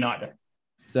subpoenaed.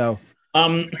 So,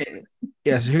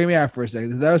 yeah. So hear me out for a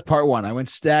second. That was part one. I went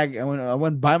stag. I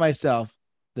went by myself.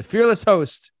 The fearless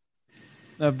host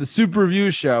of the Super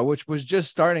Review show, which was just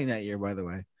starting that year, by the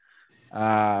way,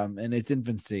 in its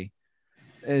infancy,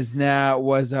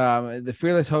 the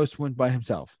fearless host went by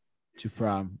himself to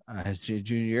prom his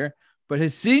junior year, but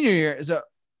his senior year is a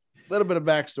little bit of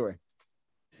backstory.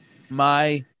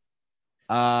 My,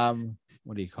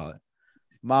 what do you call it?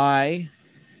 My,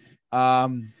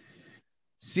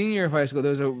 senior year of high school,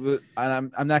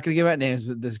 and I'm not gonna give out names,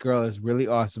 but this girl is really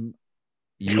awesome.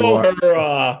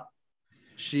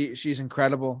 She's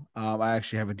incredible. I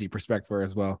actually have a deep respect for her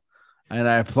as well, and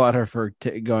I applaud her for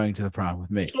going to the prom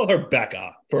with me. Call her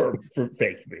Becca for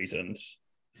fake reasons.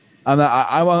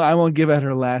 I won't give out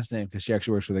her last name because she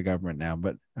actually works for the government now,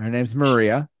 but her name's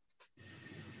Maria.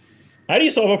 How do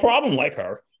you solve a problem like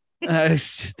her?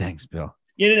 Thanks, Bill.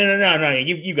 No.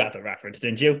 You got the reference,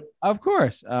 didn't you? Of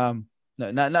course. No,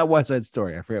 not West Side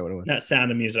Story. I forget what it was. Not Sound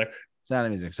of Music. Sound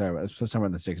of Music. Sorry, it was somewhere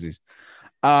in the 60s.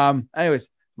 Anyways,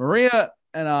 Maria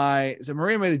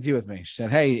made a deal with me. She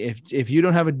said, "Hey, if you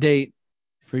don't have a date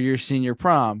for your senior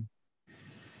prom,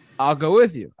 I'll go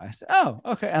with you." I said, "Oh,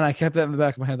 okay." And I kept that in the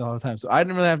back of my head the whole time. So I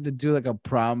didn't really have to do like a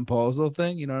promposal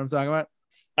thing. You know what I'm talking about?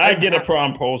 I did a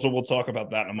promposal. We'll talk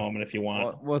about that in a moment if you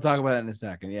want. We'll talk about it in a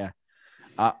second. Yeah.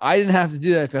 I didn't have to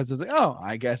do that because I was like, oh,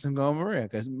 I guess I'm going Maria,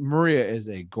 because Maria is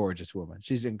a gorgeous woman.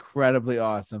 She's incredibly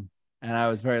awesome. And I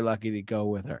was very lucky to go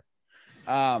with her.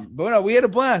 But no, we had a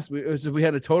blast. We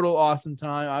had a total awesome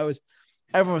time.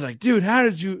 Everyone was like, dude, how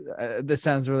did you, this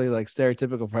sounds really like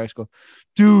stereotypical for high school.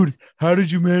 Dude, how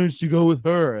did you manage to go with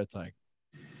her? It's like,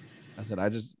 I said,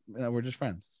 we're just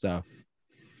friends. So,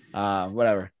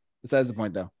 whatever. Besides the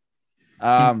point though.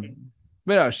 But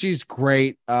no, she's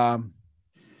great.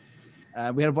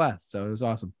 We had a blast, so it was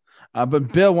awesome.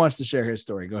 But Bill wants to share his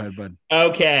story. Go ahead, bud.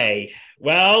 Okay.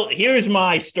 Well, here's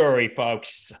my story,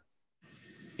 folks.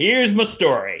 Here's my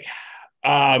story.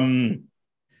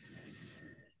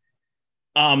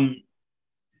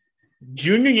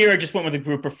 Junior year, I just went with a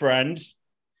group of friends.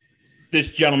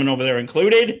 This gentleman over there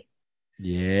included.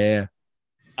 Yeah.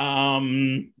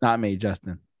 Not me,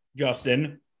 Justin.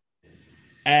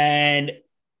 And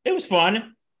it was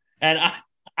fun. And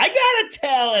I gotta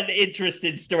tell an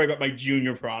interesting story about my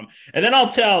junior prom, and then I'll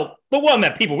tell the one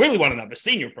that people really want to know, the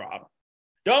senior prom.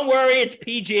 Don't worry, it's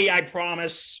PG, I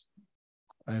promise.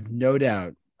 I have no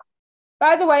doubt.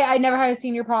 By the way, I never had a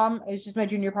senior prom. It was just my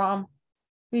junior prom.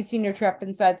 We had senior trip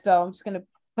instead, so I'm just gonna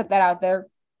put that out there.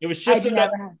 It was just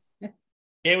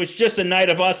It was just a night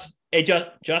of us. Hey,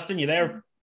 Justin, you there?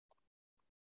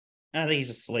 I think he's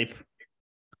asleep.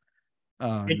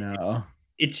 Oh no.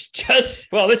 It's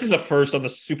just, well, this is the first on the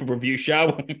Super Review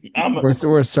Show.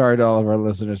 We're sorry to all of our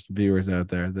listeners and viewers out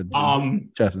there that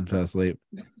Justin fell asleep.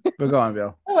 But go on,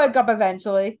 Bill. I'll wake up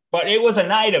eventually. But it was a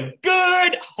night of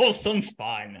good, wholesome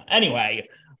fun. Anyway,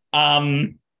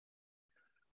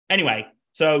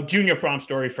 so junior prom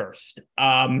story first.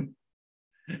 I'm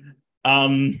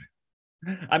kind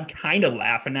of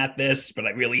laughing at this, but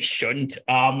I really shouldn't.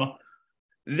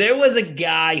 There was a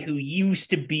guy who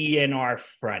used to be in our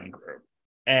friend group,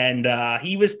 and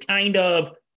he was kind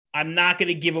of, I'm not going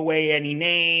to give away any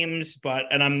names,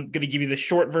 and I'm going to give you the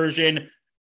short version.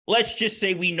 Let's just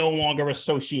say we no longer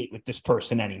associate with this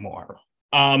person anymore,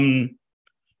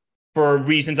 for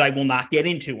reasons I will not get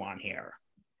into on here.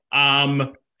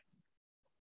 But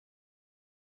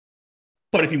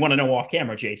if you want to know off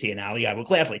camera, JT and Ali, I will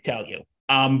gladly tell you.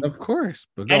 Of course.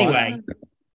 But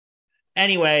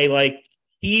anyway, like,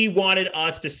 he wanted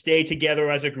us to stay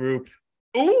together as a group.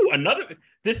 Ooh,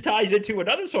 this ties into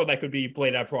another song that could be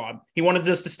played at prom. He wanted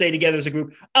us to stay together as a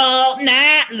group all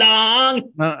night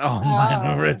long.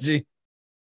 My Richie.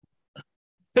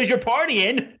 Because you're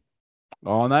partying.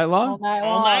 All night long?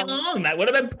 All night long. That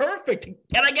would have been perfect.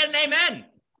 Can I get an amen?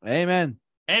 Amen.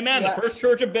 Amen. Yeah. The first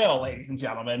church of Bill, ladies and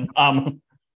gentlemen.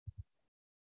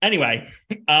 Anyway,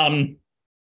 because,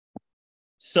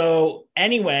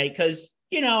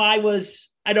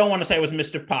 I don't want to say I was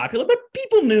Mr. Popular, but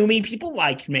people knew me. People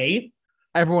liked me.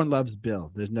 Everyone loves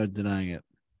Bill. There's no denying it.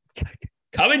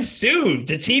 Coming soon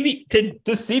to TV, to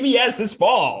CBS this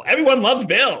fall. Everyone loves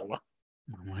Bill. Oh,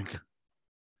 my God.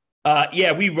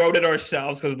 Yeah, we wrote it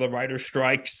ourselves because of the writer's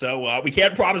strike. So we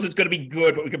can't promise it's going to be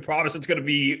good, but we can promise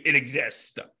it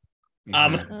exists.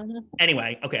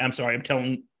 Anyway, okay, I'm sorry.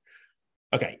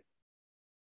 Okay.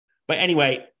 But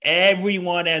anyway,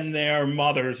 everyone and their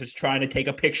mothers is trying to take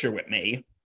a picture with me.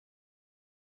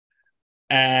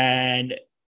 And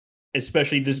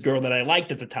especially this girl that I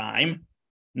liked at the time.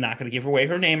 Not going to give away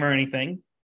her name or anything.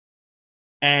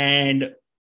 And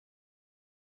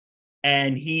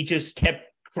he just kept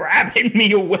grabbing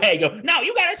me away. Go, no,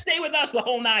 you got to stay with us the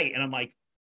whole night. And I'm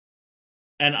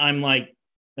like,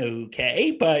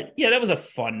 okay. But yeah, that was a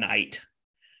fun night.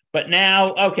 But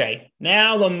now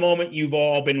the moment you've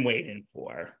all been waiting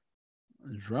for.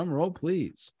 Drum roll,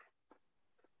 please.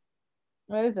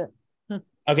 What is it?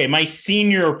 Okay, my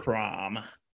senior prom.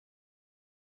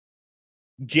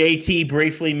 JT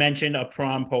briefly mentioned a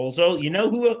promposal. You know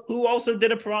who also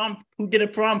did a prom? Who did a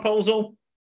promposal?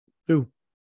 Who?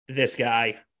 This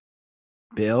guy.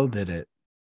 Bill did it.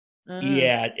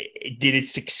 Yeah. Did it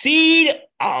succeed?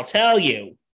 I'll tell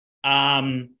you.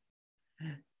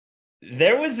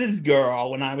 There was this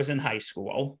girl when I was in high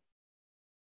school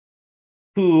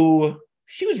who,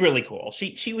 she was really cool.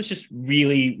 She was just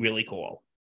really, really cool.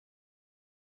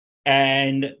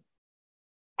 And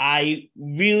I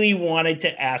really wanted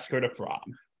to ask her to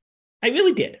prom. I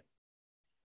really did.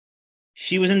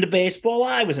 She was into baseball.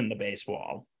 I was into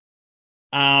baseball.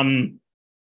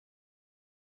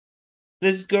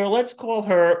 This girl, let's call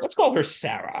her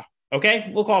Sarah.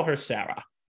 Okay? We'll call her Sarah.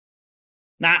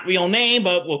 Not real name,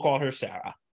 but we'll call her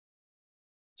Sarah.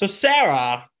 So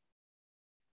Sarah,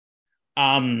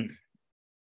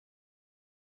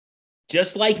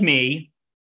 just like me,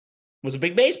 was a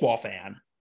big baseball fan.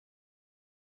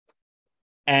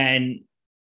 And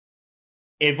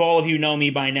if all of you know me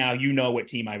by now, you know what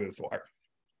team I root for.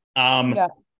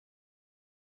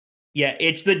 Yeah,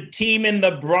 it's the team in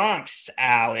the Bronx,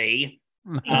 Allie.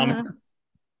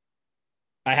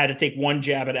 I had to take one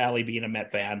jab at Allie being a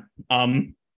Met fan. That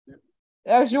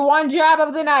was your one jab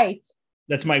of the night.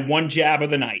 That's my one jab of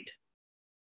the night.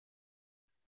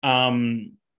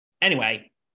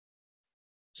 Anyway,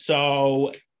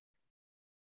 so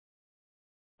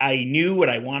I knew what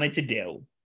I wanted to do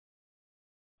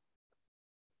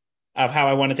of how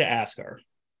I wanted to ask her.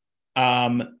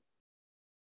 I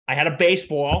had a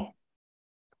baseball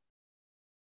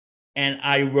and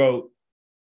I wrote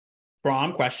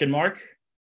prom ?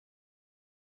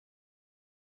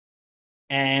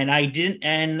 And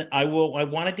I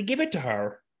wanted to give it to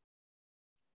her.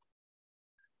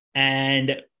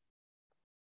 And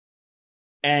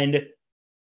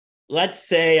let's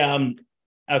say,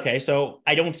 okay, so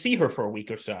I don't see her for a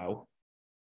week or so.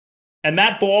 And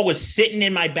that ball was sitting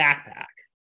in my backpack.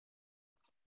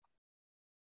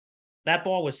 That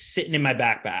ball was sitting in my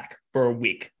backpack for a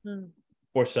week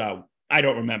or so. I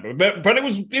don't remember, but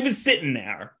it was sitting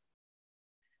there.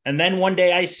 And then one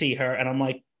day I see her and I'm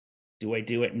like, do I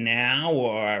do it now?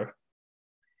 Or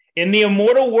in the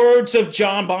immortal words of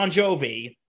John Bon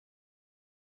Jovi,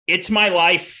 It's my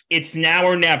life. It's now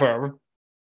or never.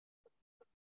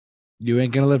 You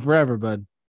ain't gonna live forever, bud.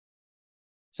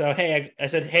 So hey, I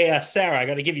said, hey, Sarah, I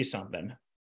got to give you something.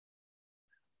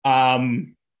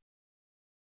 And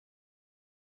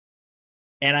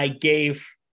I gave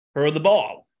her the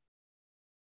ball.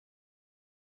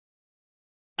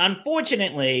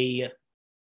 Unfortunately,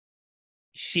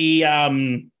 she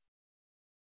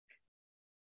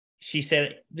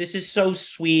said, "This is so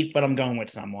sweet, but I'm going with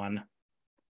someone."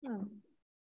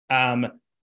 And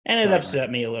it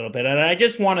upset me a little bit. And I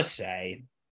just want to say,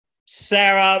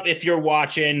 Sarah, if you're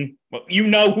watching, you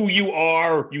know who you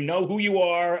are. You know who you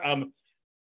are.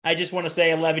 I just want to say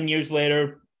 11 years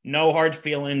later, no hard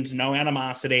feelings, no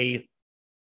animosity.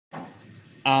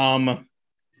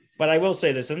 But I will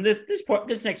say this, and this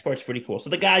next part's pretty cool. So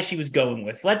the guy she was going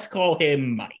with, let's call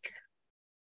him Mike.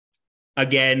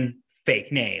 Again,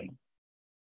 fake name.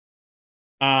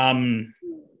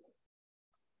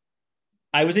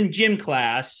 I was in gym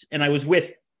class and I was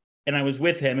with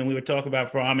him and we would talk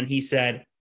about prom and he said,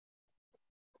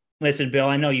 "Listen, Bill,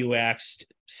 I know you asked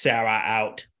Sarah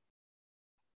out."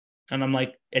 And I'm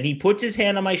like, and he puts his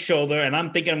hand on my shoulder and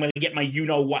I'm thinking I'm going to get my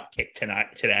you-know-what kick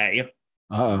today.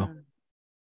 Uh-oh.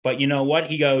 But you know what?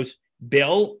 He goes,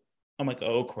 "Bill." I'm like,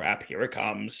 oh, crap, here it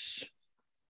comes.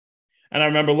 And I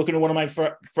remember looking at one of my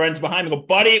friends behind me and go,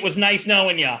 "Buddy, it was nice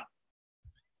knowing you."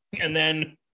 And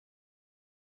then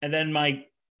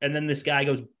this guy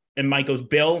goes, and Mike goes,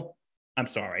 "Bill, I'm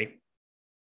sorry."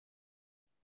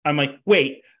 I'm like,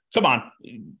 wait, come on.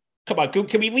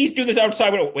 Can we at least do this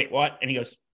outside? Wait, what? And he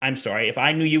goes, "I'm sorry. If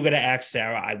I knew you were going to ask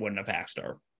Sarah, I wouldn't have asked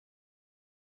her."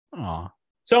 Aw.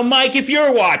 So, Mike, if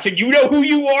you're watching, you know who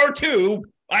you are too.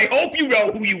 I hope you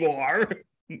know who you are.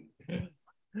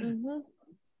 Mm-hmm.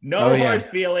 No hard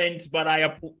feelings, but I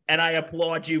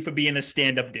applaud you for being a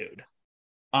stand-up dude.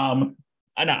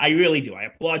 I really do. I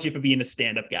applaud you for being a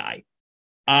stand-up guy.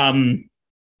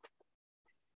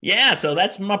 Yeah, so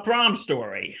that's my prom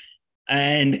story.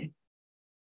 And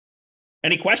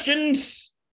any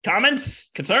questions, comments,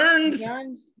 concerns?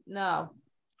 No.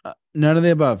 None of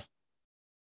the above.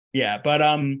 Yeah, but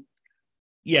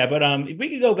if we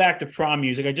could go back to prom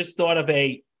music, I just thought of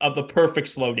the perfect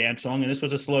slow dance song, and this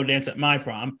was a slow dance at my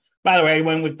prom. By the way, I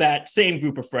went with that same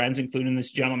group of friends, including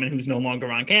this gentleman who's no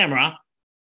longer on camera.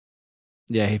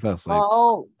 Yeah, he fell asleep.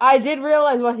 Oh, I did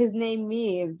realize what his name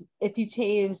means if you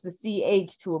change the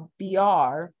CH to a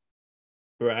BR.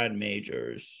 Brad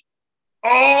Majors.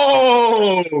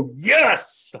 Oh,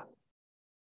 yes!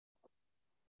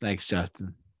 Thanks,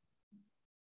 Justin.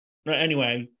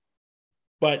 Anyway,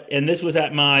 and this was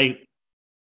at my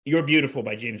 "You're Beautiful"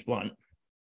 by James Blunt.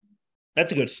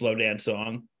 That's a good slow dance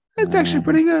song. It's actually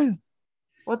pretty good.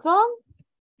 What song?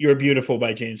 "You're Beautiful"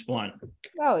 by James Blunt.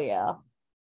 Oh, yeah.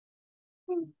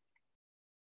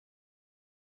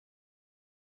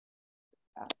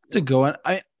 It's a good one.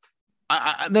 I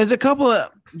there's a couple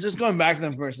of, just going back to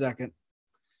them for a second.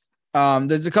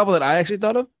 There's a couple that I actually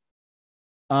thought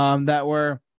of that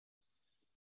were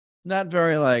not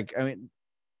very, like, I mean,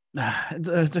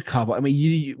 it's a couple. I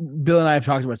mean, Bill and I have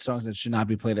talked about songs that should not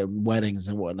be played at weddings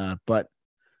and whatnot, but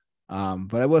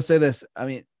I will say this. I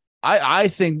mean, I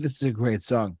think this is a great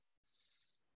song.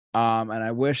 And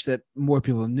I wish that more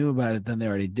people knew about it than they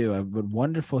already do. But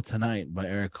 "Wonderful Tonight" by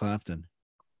Eric Clapton.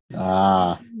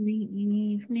 The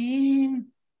evening.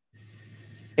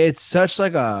 It's such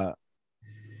like a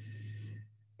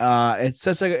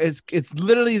it's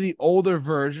literally the older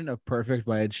version of "Perfect"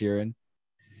 by Ed Sheeran.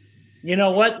 You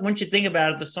know what? Once you think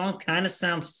about it, the songs kind of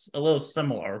sounds a little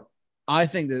similar. I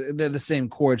think that they're the same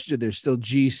chords too. They're still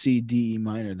G, C, D, E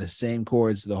minor, the same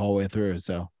chords the whole way through.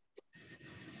 So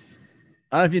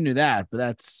I don't know if you knew that, but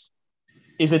that's.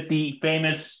 Is it the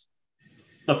famous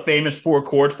 4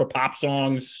 chords for pop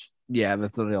songs? Yeah,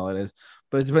 that's literally all it is.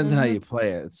 But it depends on how you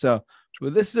play it. So,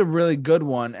 but this is a really good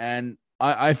one, and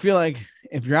I feel like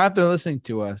if you're out there listening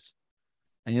to us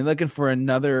and you're looking for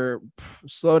another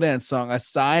slow dance song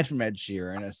aside from Ed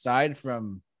Sheeran, aside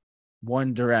from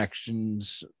One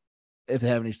Direction's, if they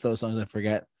have any slow songs, I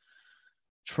forget,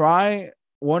 try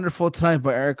 "Wonderful Tonight"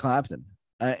 by Eric Clapton.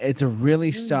 It's a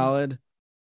really solid,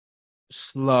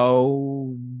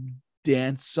 slow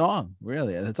dance song.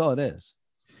 Really, that's all it is.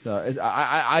 So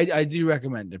I do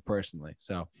recommend it personally.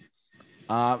 So,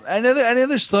 any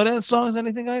other slow dance songs?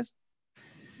 Anything, guys?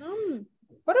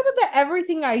 What about the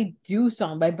 "Everything I Do"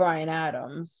 song by Bryan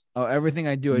Adams? Oh, "Everything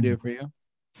I Do, I Do for You."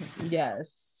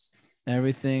 Yes.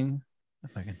 Everything.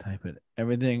 If I can type it,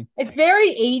 everything. It's very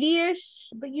 80-ish,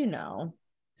 but you know.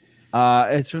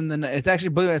 It's from it's actually,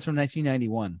 believe it, it's from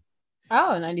 1991.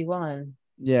 Oh, 91.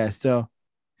 Yeah. So,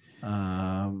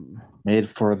 Made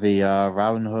for the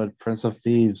Robin Hood Prince of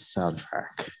Thieves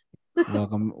soundtrack.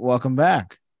 Welcome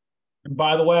back. And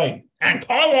by the way, and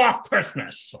call off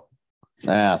Christmas.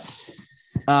 Yes.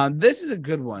 This is a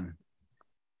good one.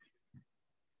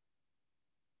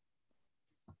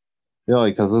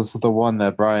 Really, because this is the one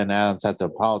that Brian Adams had to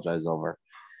apologize over.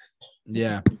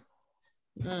 Yeah.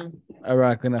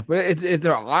 Ironically enough, but it's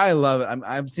I love it.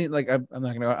 I've seen like I'm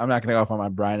not gonna go off on my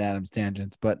Brian Adams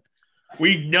tangents, but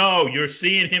We know you're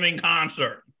seeing him in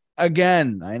concert.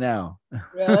 again, I know.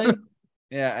 Really?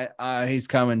 Yeah, he's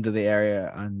coming to the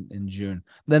area in June,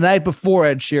 the night before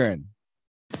Ed Sheeran.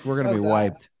 We're gonna be God.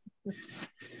 wiped.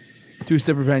 2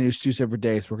 separate venues, 2 separate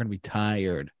days. We're gonna be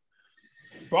tired.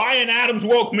 Brian Adams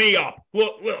woke me up.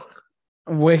 Look.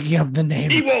 Waking up the name.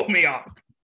 He woke me up.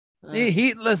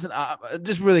 He listen.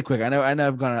 Just really quick. I know.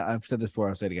 I've said this before.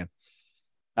 I'll say it again.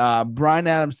 Brian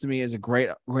Adams to me is a great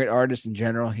artist in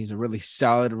general. He's a really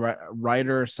solid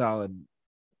writer, solid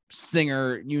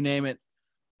singer, you name it.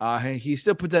 He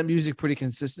still puts out music pretty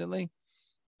consistently.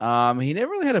 He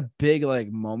never really had a big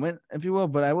like moment, if you will.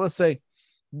 But I will say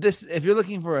this: if you're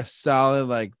looking for a solid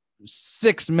like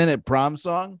 6-minute prom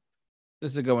song,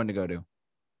 this is a good one to go to.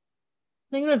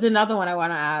 I think there's another one I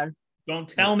want to add. Don't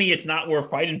tell me it's not worth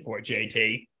fighting for,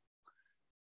 JT.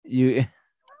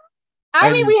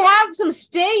 I mean, we have some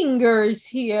stingers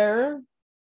here.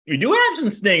 We do have some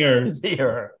stingers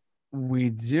here. We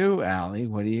do, Allie.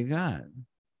 What do you got?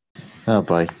 Oh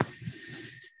boy.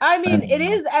 I mean, it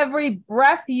is every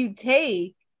breath you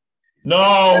take,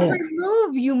 No. every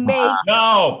move you make.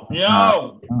 No.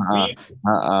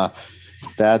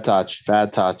 Bad touch.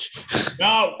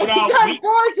 No. It's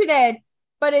unfortunate,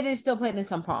 but it is still played in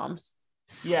some proms.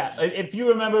 Yeah, if you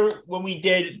remember when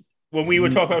we were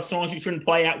talking about songs you shouldn't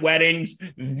play at weddings,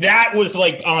 that was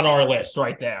like on our list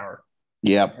right there.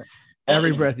 Yep.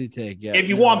 Every breath you take. Yeah. If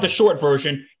you want the short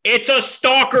version, it's a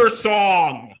stalker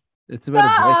song. It's about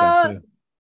a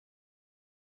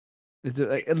breakup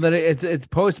too. It's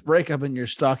post breakup and you're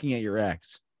stalking at your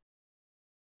ex.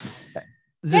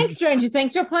 Thanks, stranger.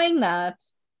 Thanks for playing that.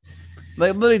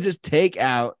 Like literally, just take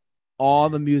out all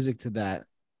the music to that.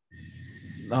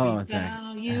 Hold on a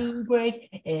second. You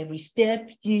break every step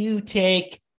you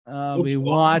take. I'll be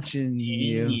watching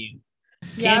you.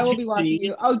 Yeah, I will be watching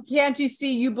you. Oh, can't you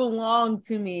see you belong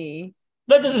to me?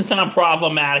 That doesn't sound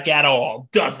problematic at all,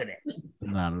 doesn't it?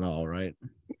 Not at all, right?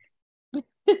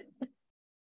 That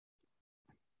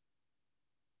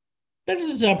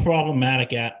doesn't sound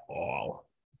problematic at all.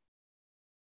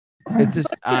 It's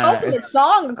just An ultimate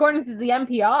song, according to the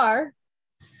NPR.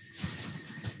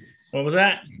 What was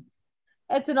that?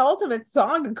 It's an ultimate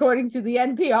song, according to the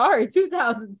NPR in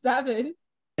 2007.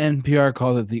 NPR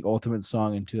called it the ultimate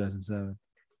song in 2007.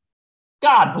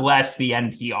 God bless the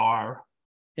NPR.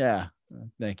 Yeah,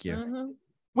 thank you. Mm-hmm.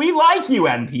 We like you,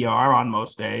 NPR, on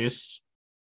most days.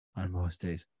 On most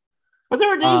days. But there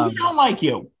are days we don't like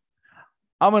you.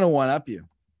 I'm going to one-up you.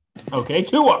 Okay,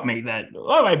 2-up me then.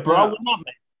 All right, bro, 1-up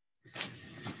me.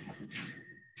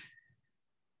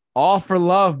 All for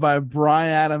Love by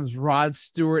Bryan Adams, Rod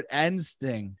Stewart, and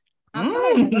Sting. I've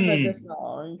never heard this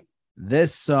song.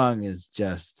 This song is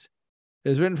just... It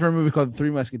was written for a movie called Three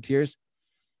Musketeers.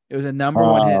 It was a number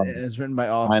one hit, and it was written by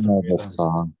all I know three this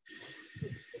song.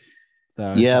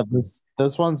 So Yeah,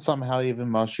 this one's somehow even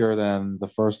mushier than the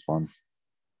first one.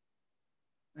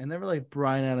 I never liked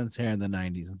Bryan Adams' hair in the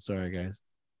 90s. I'm sorry, guys.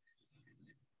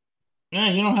 Yeah,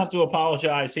 you don't have to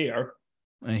apologize here.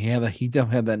 And he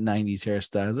definitely had that 90s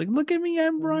hairstyle. I was like, look at me,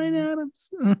 I'm Bryan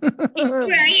Adams.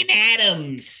 Bryan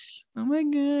Adams. Oh my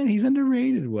God, he's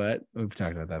underrated. What? We've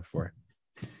talked about that before.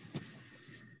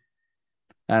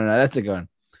 I don't know. That's a good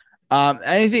one.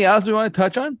 Anything else we want to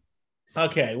touch on?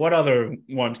 Okay, what other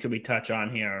ones could we touch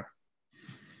on here?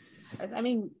 I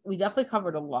mean, we definitely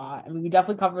covered a lot. I mean, we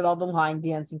definitely covered all the line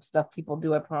dancing stuff people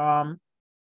do at prom.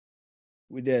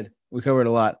 We did. We covered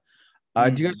a lot.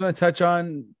 Do you guys want to touch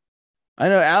on? I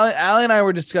know Allie and I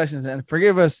were discussing this, and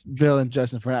forgive us, Bill and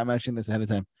Justin, for not mentioning this ahead of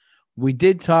time. We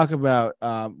did talk about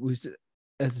as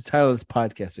the title of this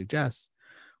podcast suggests,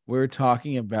 we're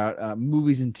talking about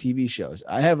movies and TV shows.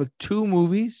 I have 2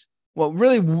 movies. Well,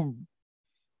 really,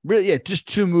 yeah, just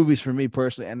 2 movies for me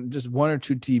personally, and just 1 or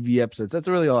 2 TV episodes. That's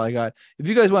really all I got. If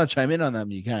you guys want to chime in on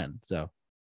them, you can. So,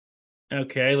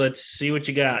 okay, let's see what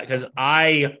you got. Because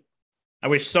I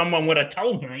wish someone would have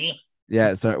told me.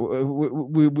 yeah. So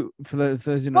we for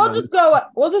those you know,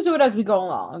 We'll just do it as we go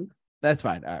along. That's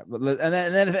fine. All right, and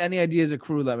then if any ideas are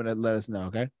crew, let us know.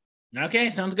 Okay. Okay,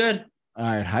 sounds good. All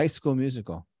right. High School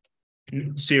Musical.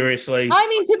 Seriously. I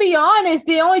mean, to be honest,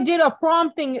 they only did a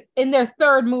prom thing in their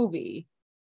 3rd movie.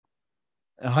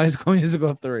 High School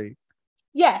Musical 3.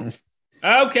 Yes.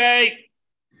 Okay.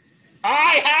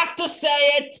 I have to say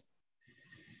it.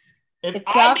 If It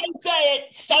I sucks. don't say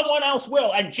it, someone else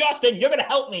will. And Justin, you're going to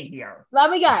help me here.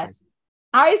 Let me guess.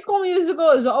 High School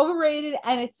Musical is overrated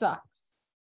and it sucks.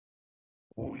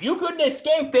 You couldn't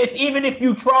escape this even if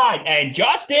you tried. And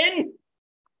Justin,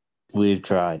 We've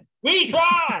tried. we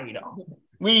tried.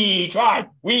 We tried.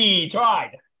 We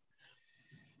tried. I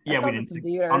Yeah, saw we this didn't. in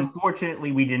theaters.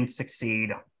 Unfortunately, we didn't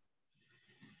succeed.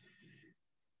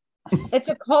 It's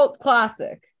a cult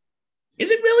classic.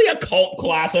 Is it really a cult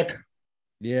classic?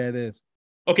 Yeah, it is.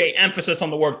 Okay, emphasis on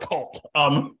the word cult.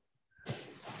 Oh,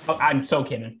 I'm so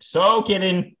kidding. So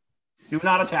kidding. Do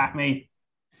not attack me.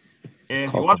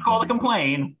 If you want to call to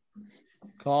complain,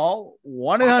 Call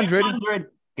 1-800. 1-800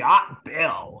 got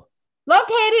Bill.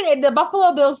 Located in the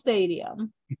Buffalo Bills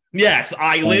Stadium. Yes,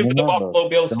 I live in the remember, Buffalo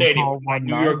Bills Don't Stadium. call My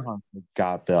New York. 1-900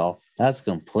 got Bill. That's a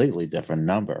completely different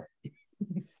number.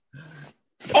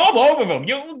 Call both of them.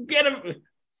 You get them.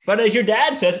 But as your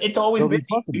dad says, it's always You'll be busy.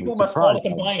 pleasantly People must call to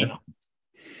surprised by the complain.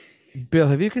 Bill,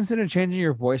 have you considered changing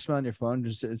your voicemail on your phone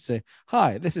just to say,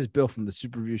 "Hi, this is Bill from the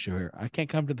Super Review Show here. I can't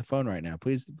come to the phone right now.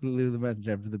 Please leave the message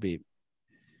after the beep."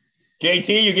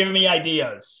 JT, you're giving me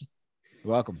ideas.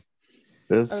 You're welcome.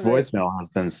 This Okay. voicemail has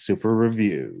been super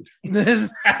reviewed. This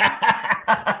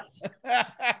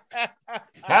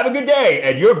Have a good day.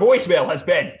 And your voicemail has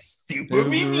been super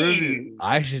reviewed.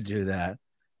 I should do that.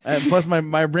 And plus, my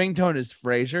ringtone is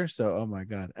Frasier. So, oh my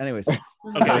god. Anyways,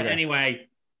 Okay, anyway.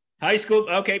 High school.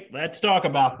 Okay, let's talk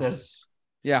about this.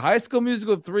 yeah, High School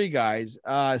Musical 3, guys.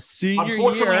 Senior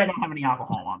Unfortunately, I year. don't have any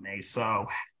alcohol on me, so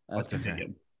That's let's okay.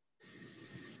 continue.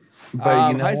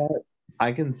 But you know high- what?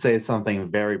 I can say something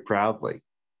very proudly.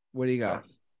 What do you got?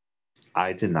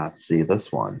 I did not see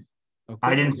this one. Okay.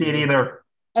 I didn't see it either.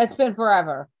 It's been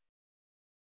forever.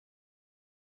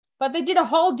 But they did a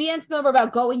whole dance number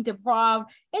about going to prom.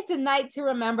 It's a night to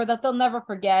remember that they'll never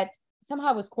forget.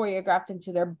 Somehow it was choreographed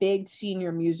into their big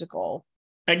senior musical.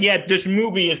 And yet, this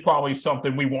movie is probably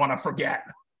something we want to forget.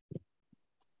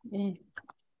 But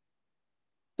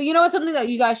you know what's something that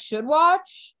you guys should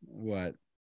watch? What?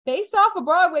 Based off a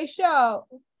Broadway show.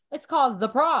 It's called The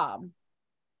Prom.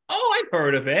 Oh, I've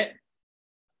heard of it.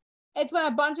 It's when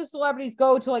a bunch of celebrities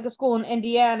go to like a school in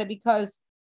Indiana because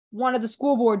one of the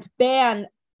school boards banned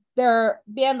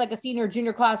like a senior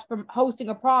junior class from hosting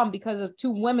a prom because of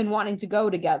two women wanting to go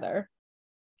together.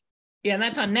 Yeah, and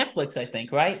that's on Netflix, I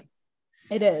think, right?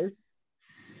 It is.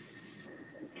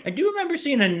 I do remember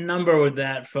seeing a number with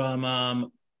that from,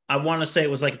 I want to say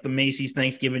it was like the Macy's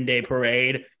Thanksgiving Day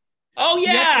Parade. Oh,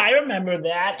 yeah, Yep. I remember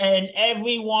that. And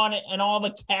everyone and all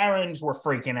the Karens were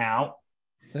freaking out.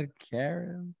 The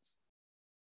Karens.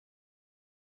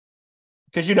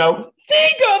 Because,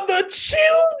 think of the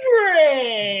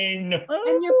children.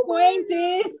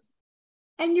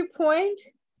 And your point,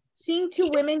 seeing two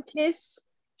women kiss.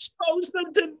 Expose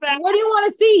them to that. What do you want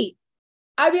to see?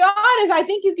 I'll be honest, I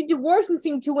think you could do worse than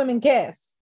seeing two women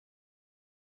kiss.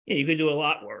 Yeah, you could do a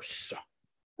lot worse.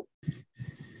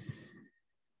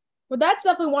 But that's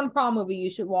definitely one prom movie you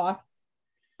should watch.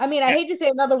 I mean, I hate to say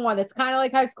another one that's kind of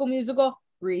like High School Musical,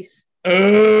 Grease.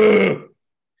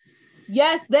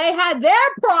 Yes, they had their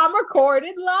prom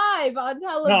recorded live on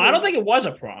television. No, I don't think it was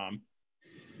a prom.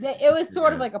 It was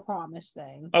sort of like a promish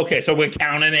thing. Okay, so we're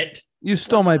counting it. You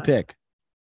stole my pick.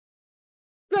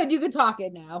 Good, you can talk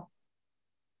it now.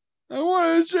 I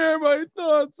want to share my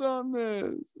thoughts on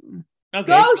this. Okay,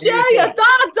 Go so share your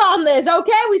thoughts on this,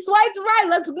 okay? We swiped right.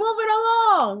 Let's move it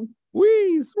along.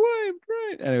 We swiped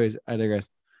right. Anyways, I digress.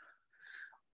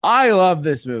 I love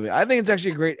this movie. I think it's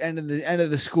actually a great end of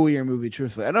the school year movie.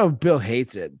 Truthfully, I know Bill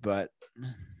hates it, but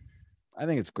I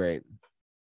think it's great.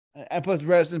 And plus,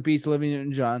 rest in peace, Olivia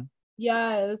Newton-John.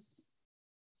 Yes.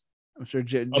 I'm sure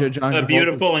John. A Travolta-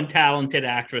 beautiful and talented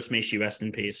actress. May she rest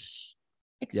in peace.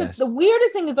 Except Yes. the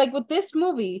weirdest thing is like with this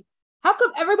movie, how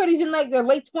come everybody's in like their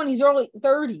late 20s, early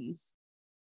 30s?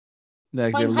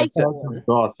 Like Like they high look- school.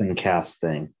 Dawson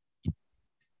casting.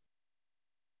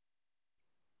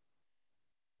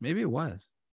 Maybe it was.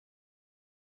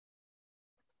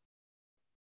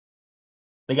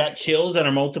 They got chills that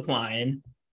are multiplying.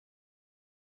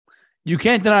 You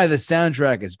can't deny the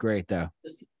soundtrack is great though.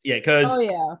 Yeah, because Oh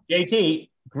yeah. JT,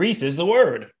 Grease is the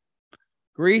word.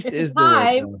 Grease It's a is the word.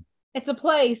 time. though. It's a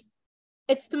place.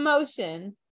 It's the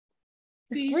motion.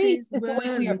 Grease is the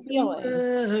way we are feeling.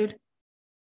 Word.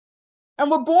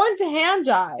 And we're born to hand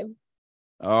jive.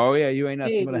 Oh yeah, you ain't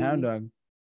nothing but a Baby. hound dog.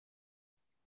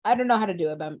 I don't know how to do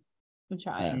it, but I'm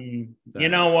trying. You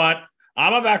know what?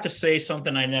 I'm about to say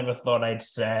something I never thought I'd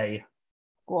say.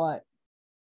 What?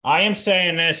 I am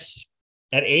saying this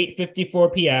at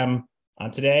 8:54 p.m.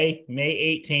 on today,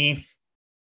 May 18th,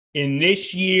 in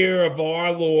this year of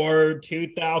our Lord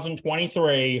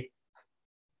 2023,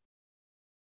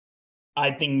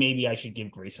 I think maybe I should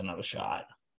give Grease another shot.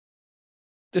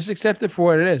 Just accept it for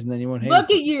what it is, and then you won't hate it.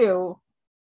 Look at you.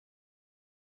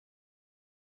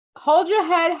 Hold your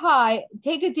head high.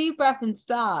 Take a deep breath and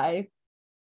sigh.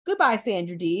 Goodbye,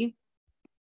 Sandra D.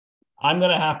 I'm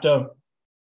going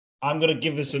to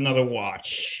give this another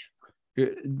watch.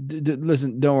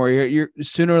 Listen, don't worry. You're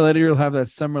sooner or later you'll have that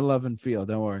summer loving feel.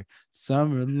 Don't worry.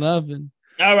 Summer loving.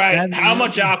 All right. How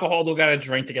much alcohol do we got to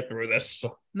drink to get through this?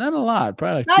 Not a lot.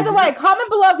 Probably like By the 2 way, comment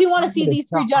below if you want to see these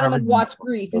three gentlemen watch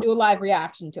Grease and do a live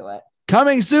reaction to it.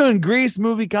 Coming soon, Grease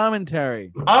movie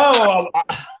commentary.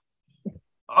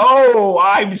 Oh,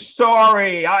 I'm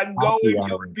sorry. I'm going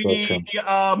to be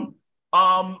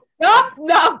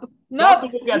No.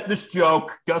 Justin will get this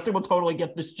joke. Justin will totally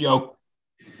get this joke.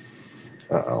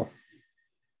 Uh-oh.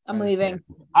 I'm leaving.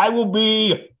 I will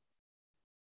be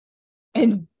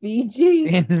In Fiji?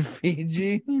 In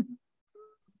Fiji.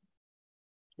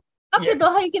 Okay, Yeah. Bill,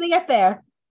 how are you going to get there?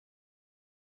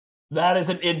 That is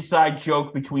an inside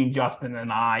joke between Justin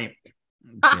and I.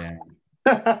 Yeah.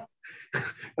 Oh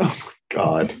my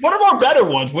God. One of our better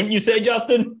ones, wouldn't you say,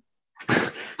 Justin?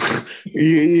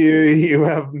 You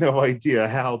have no idea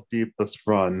how deep this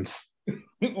runs.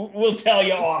 We'll tell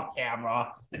you off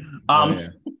camera. Yeah.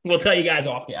 We'll tell you guys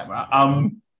off camera.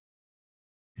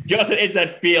 Justin, it's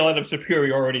that feeling of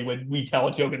superiority when we tell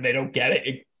a joke and they don't get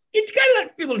it. It's kind of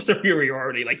that feeling of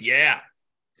superiority, like, yeah.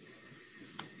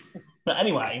 But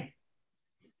anyway,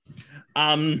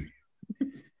 But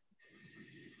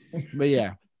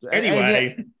yeah.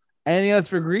 anyway, Anything else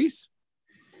for Grease?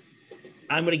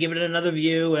 I'm gonna give it another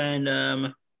view,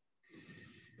 and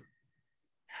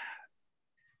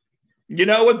you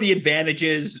know what the advantage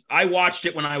is? I watched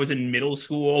it when I was in middle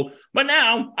school, but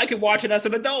now I could watch it as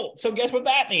an adult. So guess what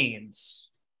that means?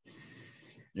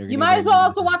 You might as well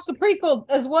also watch the prequel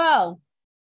as well.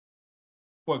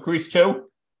 What, Grease 2?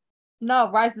 No,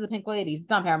 Rise of the Pink Ladies.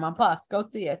 It's on Paramount Plus. Go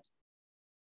see it.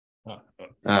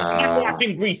 I'm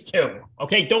watching Grease 2.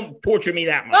 Okay, don't torture me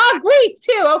that much. Oh, Grease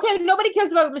too. Okay, nobody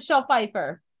cares about Michelle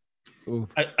Pfeiffer.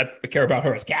 I care about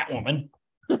her as Catwoman.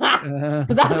 That's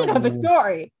another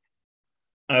story.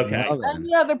 Okay.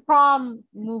 Any other prom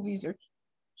movies or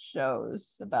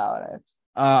shows about it?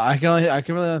 I can really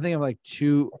only think of like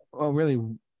two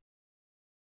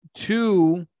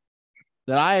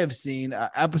that I have seen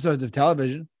episodes of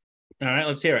television. All right,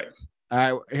 let's hear it. All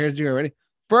right, here's you ready.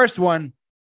 First one,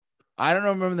 I don't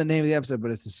remember the name of the episode,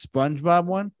 but it's the SpongeBob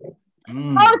one.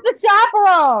 Mm. Oh, it's the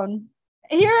chaperone.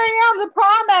 Here I am, the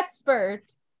prom expert,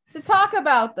 to talk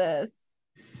about this.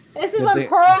 This is when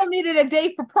Pearl needed a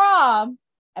date for prom,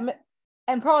 and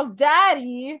Pearl's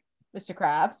daddy, Mr.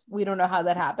 Krabs, we don't know how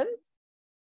that happened,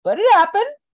 but it happened,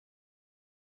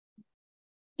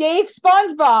 gave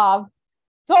SpongeBob,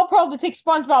 told Pearl to take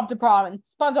SpongeBob to prom, and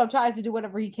SpongeBob tries to do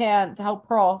whatever he can to help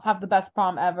Pearl have the best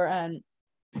prom ever, and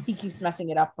he keeps messing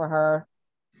it up for her.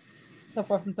 So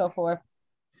forth and so forth.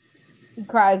 He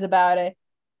cries about it.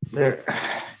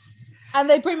 And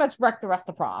they pretty much wreck the rest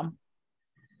of prom.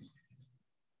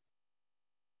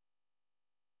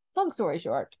 Long story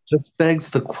short. Just begs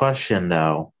the question,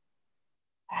 though.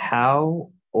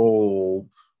 How old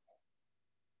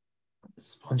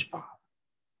is SpongeBob?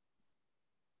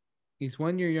 He's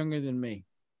 1 year younger than me.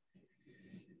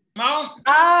 Well,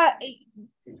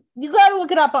 You gotta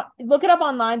look it up. Look it up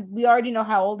online. We already know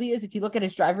how old he is if you look at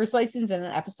his driver's license in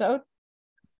an episode.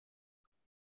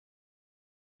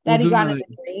 That he got in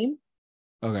a dream.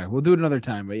 Okay, we'll do it another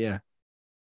time, but yeah.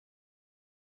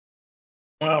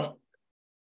 well,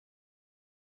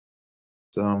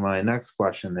 So my next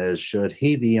question is, should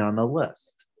he be on the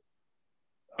list?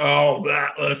 oh,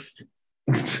 that list.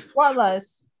 What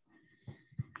was?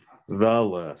 The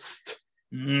list.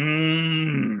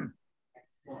 Mm.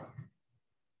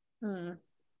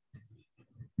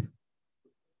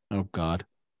 Oh God.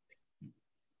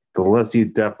 The list you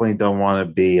definitely don't want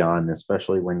to be on,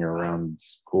 especially when you're around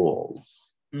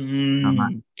schools.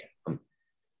 Mm.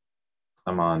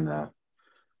 I'm on that.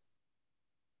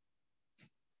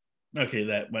 Okay,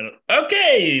 that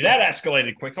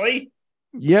escalated quickly.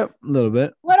 Yep, a little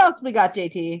bit. What else we got,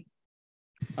 JT?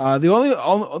 The only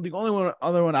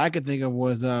other one I could think of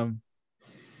was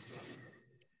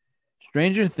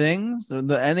Stranger Things,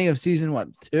 the ending of season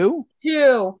 2? 2.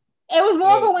 It was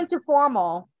more of a winter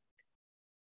formal.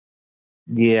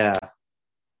 Yeah.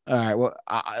 All right. Well,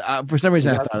 I for some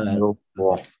reason I thought of that. Middle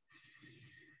school.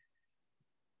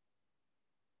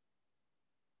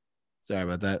 Sorry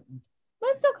about that. But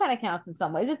it still kind of counts in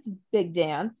some ways. It's a big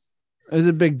dance. It was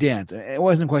a big dance. It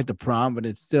wasn't quite the prom, but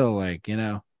it's still like, you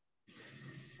know.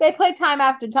 They played Time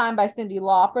After Time by Cyndi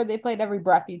Lauper. They played Every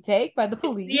Breath You Take by the It's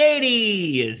Police. the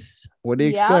 80s. What do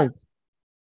you Yeah. expect?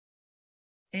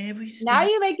 Every Now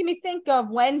step. you're making me think of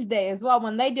Wednesday as well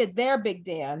when they did their big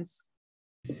dance.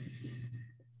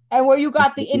 And where you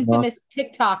got the infamous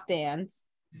TikTok dance.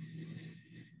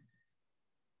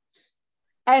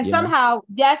 And Yeah. somehow,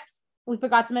 yes, we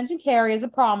forgot to mention Carrie as a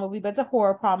prom movie, but it's a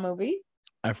horror prom movie.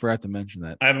 I forgot to mention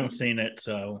that. I haven't seen it,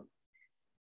 so.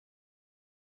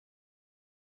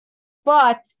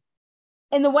 But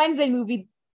in the Wednesday movie,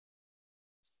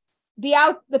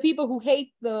 the people who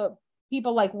hate the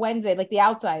people like Wednesday, like the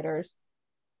outsiders,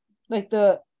 like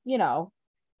the, you know,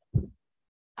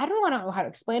 I don't know how to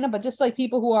explain it, but just like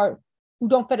people who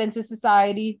don't fit into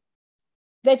society,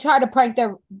 they try to prank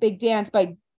their big dance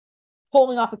by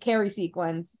pulling off a Carrie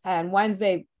sequence, and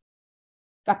Wednesday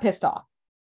got pissed off,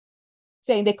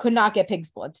 saying they could not get pig's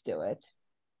blood to do it.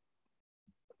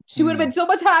 She would have been so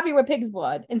much happier with pig's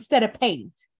blood instead of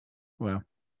paint. Well,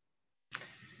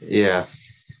 Yeah.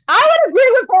 I would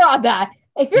agree with her on that.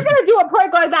 If you're gonna do a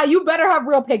prank like that, you better have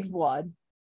real pig's blood.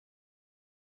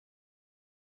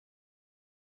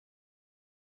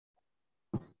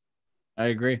 I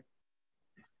agree.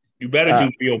 You better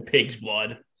do real pig's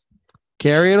blood.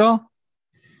 Carrie it all?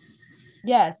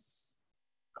 Yes.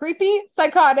 Creepy,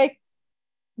 psychotic.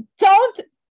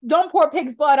 Don't pour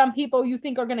pig's blood on people you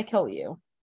think are gonna kill you.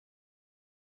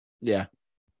 Yeah.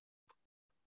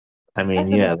 I mean,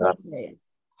 That's yeah, a that's mistake.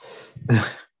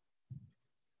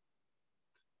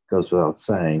 goes without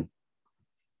saying.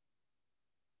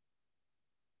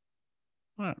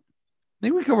 I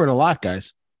think we covered a lot,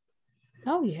 guys.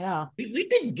 Oh yeah. We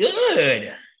did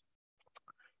good.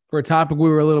 For a topic we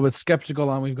were a little bit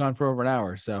skeptical on, we've gone for over an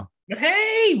hour. So, But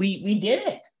hey, we did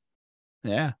it.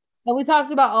 yeah. And we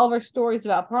talked about all of our stories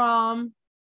about prom.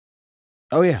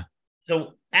 Oh, yeah.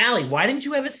 So, Allie, why didn't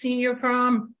you have a senior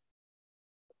prom?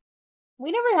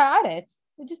 We never had it.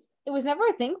 It was never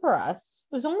a thing for us.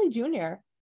 It was only junior.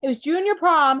 It was junior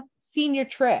prom, senior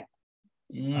trip.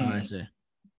 Oh, I see.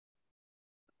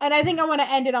 And I think I want to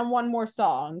end it on one more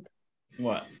song.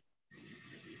 What?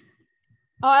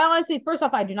 I honestly, first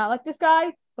off, I do not like this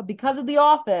guy, but because of The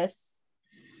Office,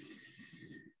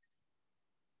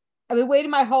 I've been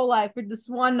waiting my whole life for this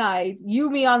one night. You,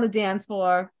 Me on the Dance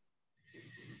Floor,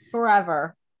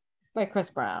 Forever by Chris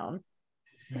Brown.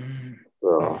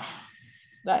 Ugh.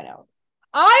 I know.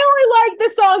 I only like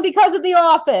this song because of The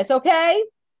Office, okay?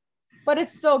 But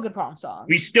it's still a good prom song.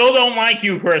 We still don't like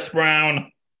you, Chris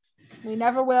Brown. We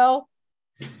never will.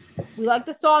 We like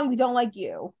the song. We don't like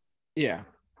you. Yeah.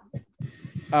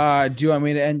 Do you want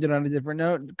me to end it on a different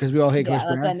note? Because we all hate Chris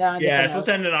let's Brown. end it on a Yes, different let's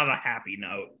note. end it on a happy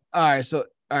note.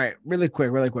 All right, really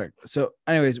quick. So,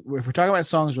 anyways, if we're talking about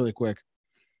songs really quick,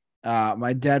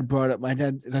 my dad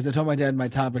because I told my dad my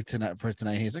topic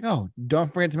tonight. He's like, "Oh,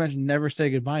 don't forget to mention Never Say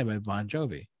Goodbye by Bon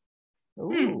Jovi."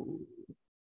 Ooh.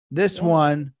 This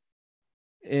one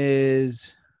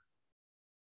is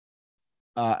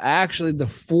actually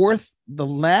the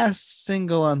last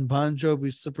single on Bon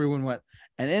Jovi's Slippery When Wet,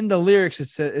 and in the lyrics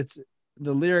the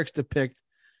lyrics depict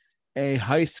a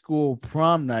high school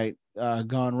prom night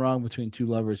gone wrong between two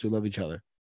lovers who love each other.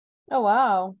 Oh,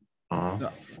 wow.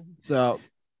 So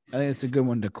I think it's a good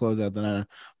one to close out the night.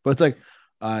 But it's like,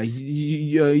 what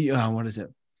is it?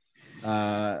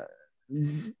 What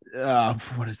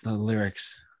is the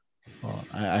lyrics? Well,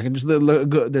 I can just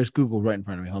look. There's Google right in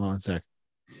front of me. Hold on a sec.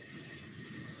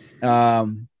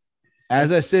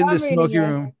 As I sit in the smoky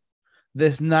room,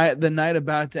 the night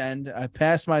about to end, I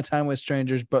pass my time with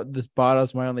strangers, but this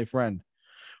bottle's my only friend.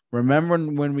 Remember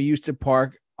when we used to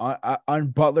park on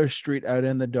Butler Street out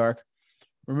in the dark?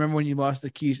 Remember when you lost the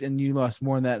keys and you lost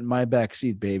more than that in my back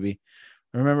seat, baby?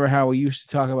 Remember how we used to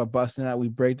talk about busting out? We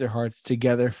break their hearts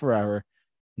together forever.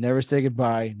 Never say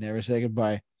goodbye. Never say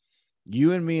goodbye.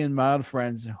 You and me and mild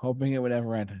friends, hoping it would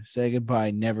never end. Say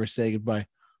goodbye. Never say goodbye.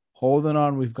 Holding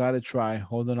on, we've got to try.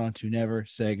 Holding on to never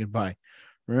say goodbye.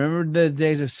 Remember the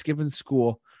days of skipping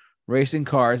school, racing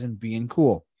cars, and being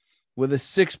cool. With a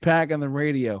 6-pack on the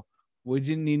radio, we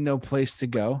didn't need no place to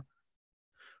go.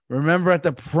 Remember at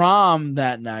the prom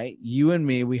that night, you and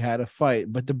me, we had a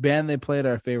fight, but the band, they played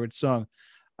our favorite song.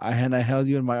 I held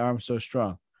you in my arms so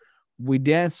strong. We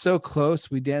danced so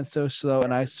close, we danced so slow,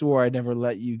 and I swore I'd never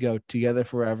let you go. Together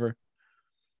forever.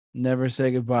 Never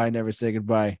say goodbye, never say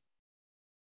goodbye.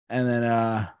 And then,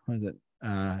 what is it?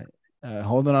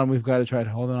 Holding on, we've got to try to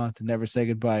hold on to never say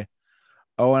goodbye.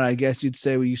 Oh, and I guess you'd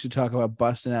say we used to talk about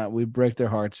busting out. We break their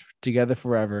hearts together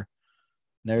forever.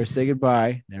 Never say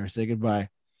goodbye, never say goodbye.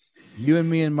 You and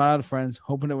me and mild friends,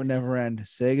 hoping it would never end.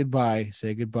 Say goodbye,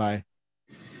 say goodbye.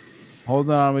 Hold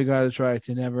on, we got to try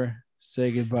to never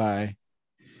say goodbye.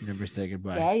 Never say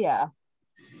goodbye. Yeah.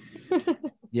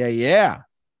 Yeah.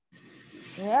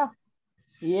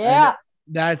 Yeah.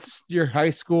 That's your high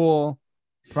school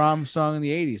prom song in the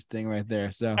 80s thing right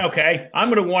there. So Okay, I'm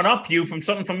going to one-up you from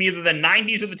something from either the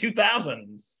 90s or the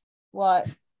 2000s. What?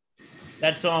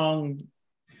 That song,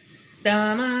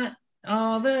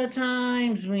 all the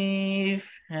times we've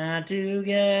had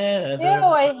together. Ew,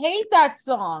 I hate that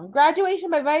song. Graduation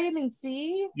by Vitamin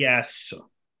C. Yes.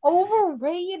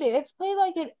 Overrated. It's played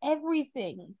like at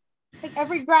everything. Like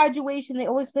every graduation, they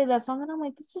always play that song, and I'm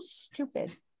like, this is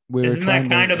stupid. Isn't that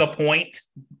kind of the point?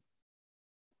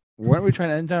 Weren't we trying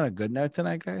to end on a good note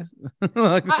tonight, guys?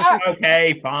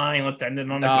 Okay, fine. Let's end it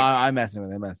on a No, good. I'm messing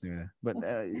with it. But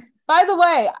by the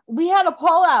way, we had a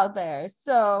poll out there,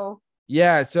 so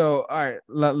yeah. So all right,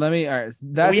 let me. All right,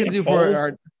 that's gonna do for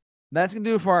our. That's gonna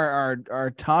do for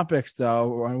our topics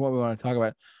though, on what we want to talk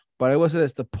about. But I will say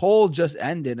this: the poll just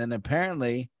ended, and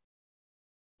apparently,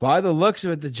 by the looks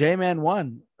of it, the J-Man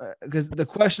won because the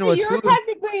question was, you're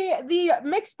technically the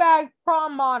mixed bag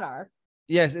prom monarch.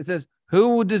 Yes, it says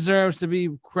who deserves to be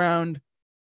crowned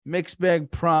mixed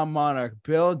bag prom monarch?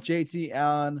 Bill, JT,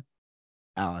 Allie.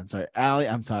 I'm sorry,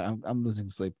 I'm losing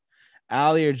sleep.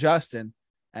 Allie or Justin,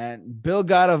 and Bill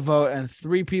got a vote, and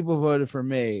 3 people voted for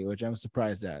me, which I'm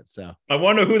surprised at. So I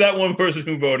wonder who that one person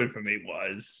who voted for me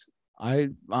was. I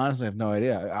honestly have no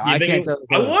idea. I can't tell.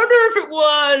 I wonder if it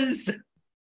was.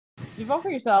 Did you vote for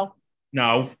yourself?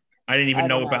 No, I didn't even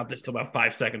know about this till about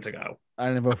 5 seconds ago. I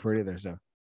didn't vote for it either. So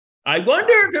I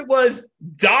wonder if it was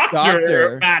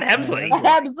Dr. Matt Hemsley.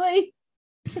 Matt Hemsley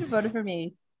should have voted for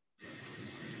me.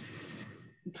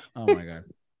 Oh my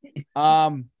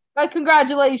god. But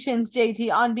congratulations,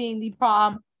 JT, on being the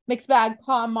mixed bag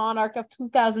prom monarch of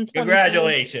 2020.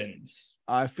 Congratulations.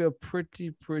 I feel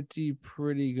pretty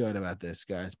good about this,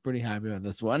 guys. Pretty happy about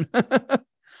this one.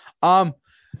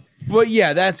 But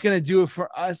yeah, that's gonna do it for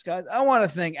us, guys. I want to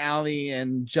thank Allie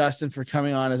and Justin for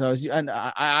coming on as always. And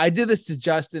I did this to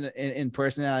Justin in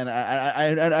person, and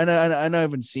I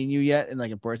haven't seen you yet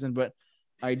in person, but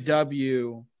I dub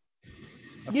you.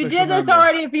 You did this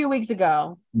already a few weeks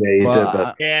ago. Yeah, you did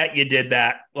that. Yeah, you did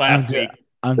that last week.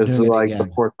 This is like the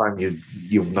 4th time you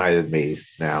united me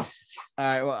now. All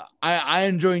right. Well, I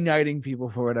enjoy uniting people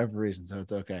for whatever reason, so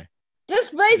it's okay.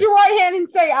 Just raise your right hand and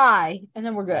say "I," and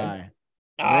then we're good. Aye.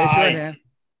 Raise your right hand.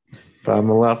 But I'm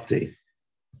a lefty.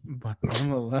 But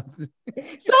I'm a lefty.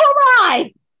 So am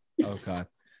I. Oh God.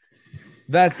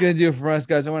 That's gonna do it for us,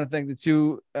 guys. I want to thank the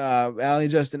 2, Allie,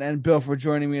 Justin, and Bill for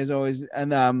joining me as always.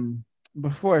 And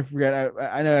before I forget,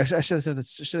 I know I should have said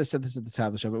this. Should have said this at the top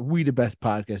of the show, but we the best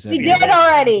podcast ever. We did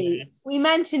already. We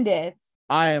mentioned it.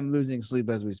 I am losing sleep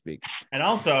as we speak. And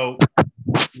also,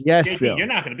 yes, JT, Bill. you're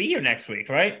not going to be here next week,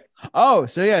 right? Oh,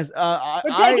 so yes,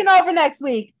 we're taking over next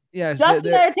week. Yes,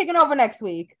 Justin and I are taking over next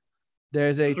week.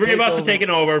 There's a 3 of us are taking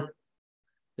over.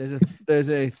 There's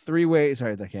a 3-way.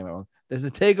 Sorry, that came out. There's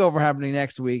a takeover happening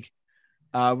next week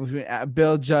between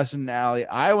Bill, Justin, and Allie.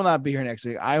 I will not be here next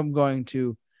week. I'm going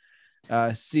to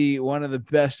see one of the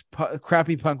best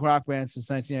crappy punk rock bands since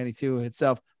 1992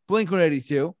 itself,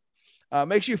 Blink-182.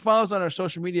 Make sure you follow us on our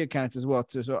social media accounts as well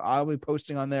too. So I'll be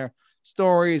posting on their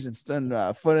stories and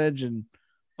footage and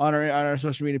on our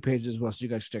social media pages as well. So you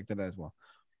guys can check that out as well.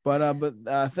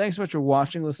 But thanks so much for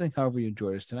watching, listening. However you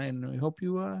enjoyed us tonight, and we hope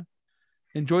you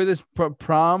enjoy this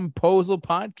promposal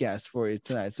podcast for you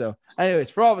tonight. So,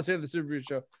 anyways, for all of us here at the Super Review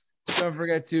Show, don't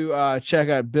forget to check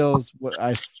out Bill's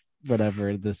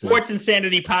whatever this Sports is.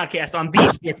 Insanity podcast on the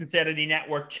Sports Insanity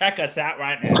Network. Check us out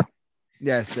right now.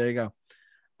 Yes, there you go.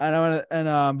 And I want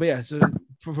to, but yeah. So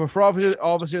for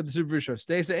all of us here at the Super Review Show,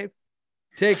 stay safe,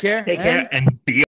 take care, and be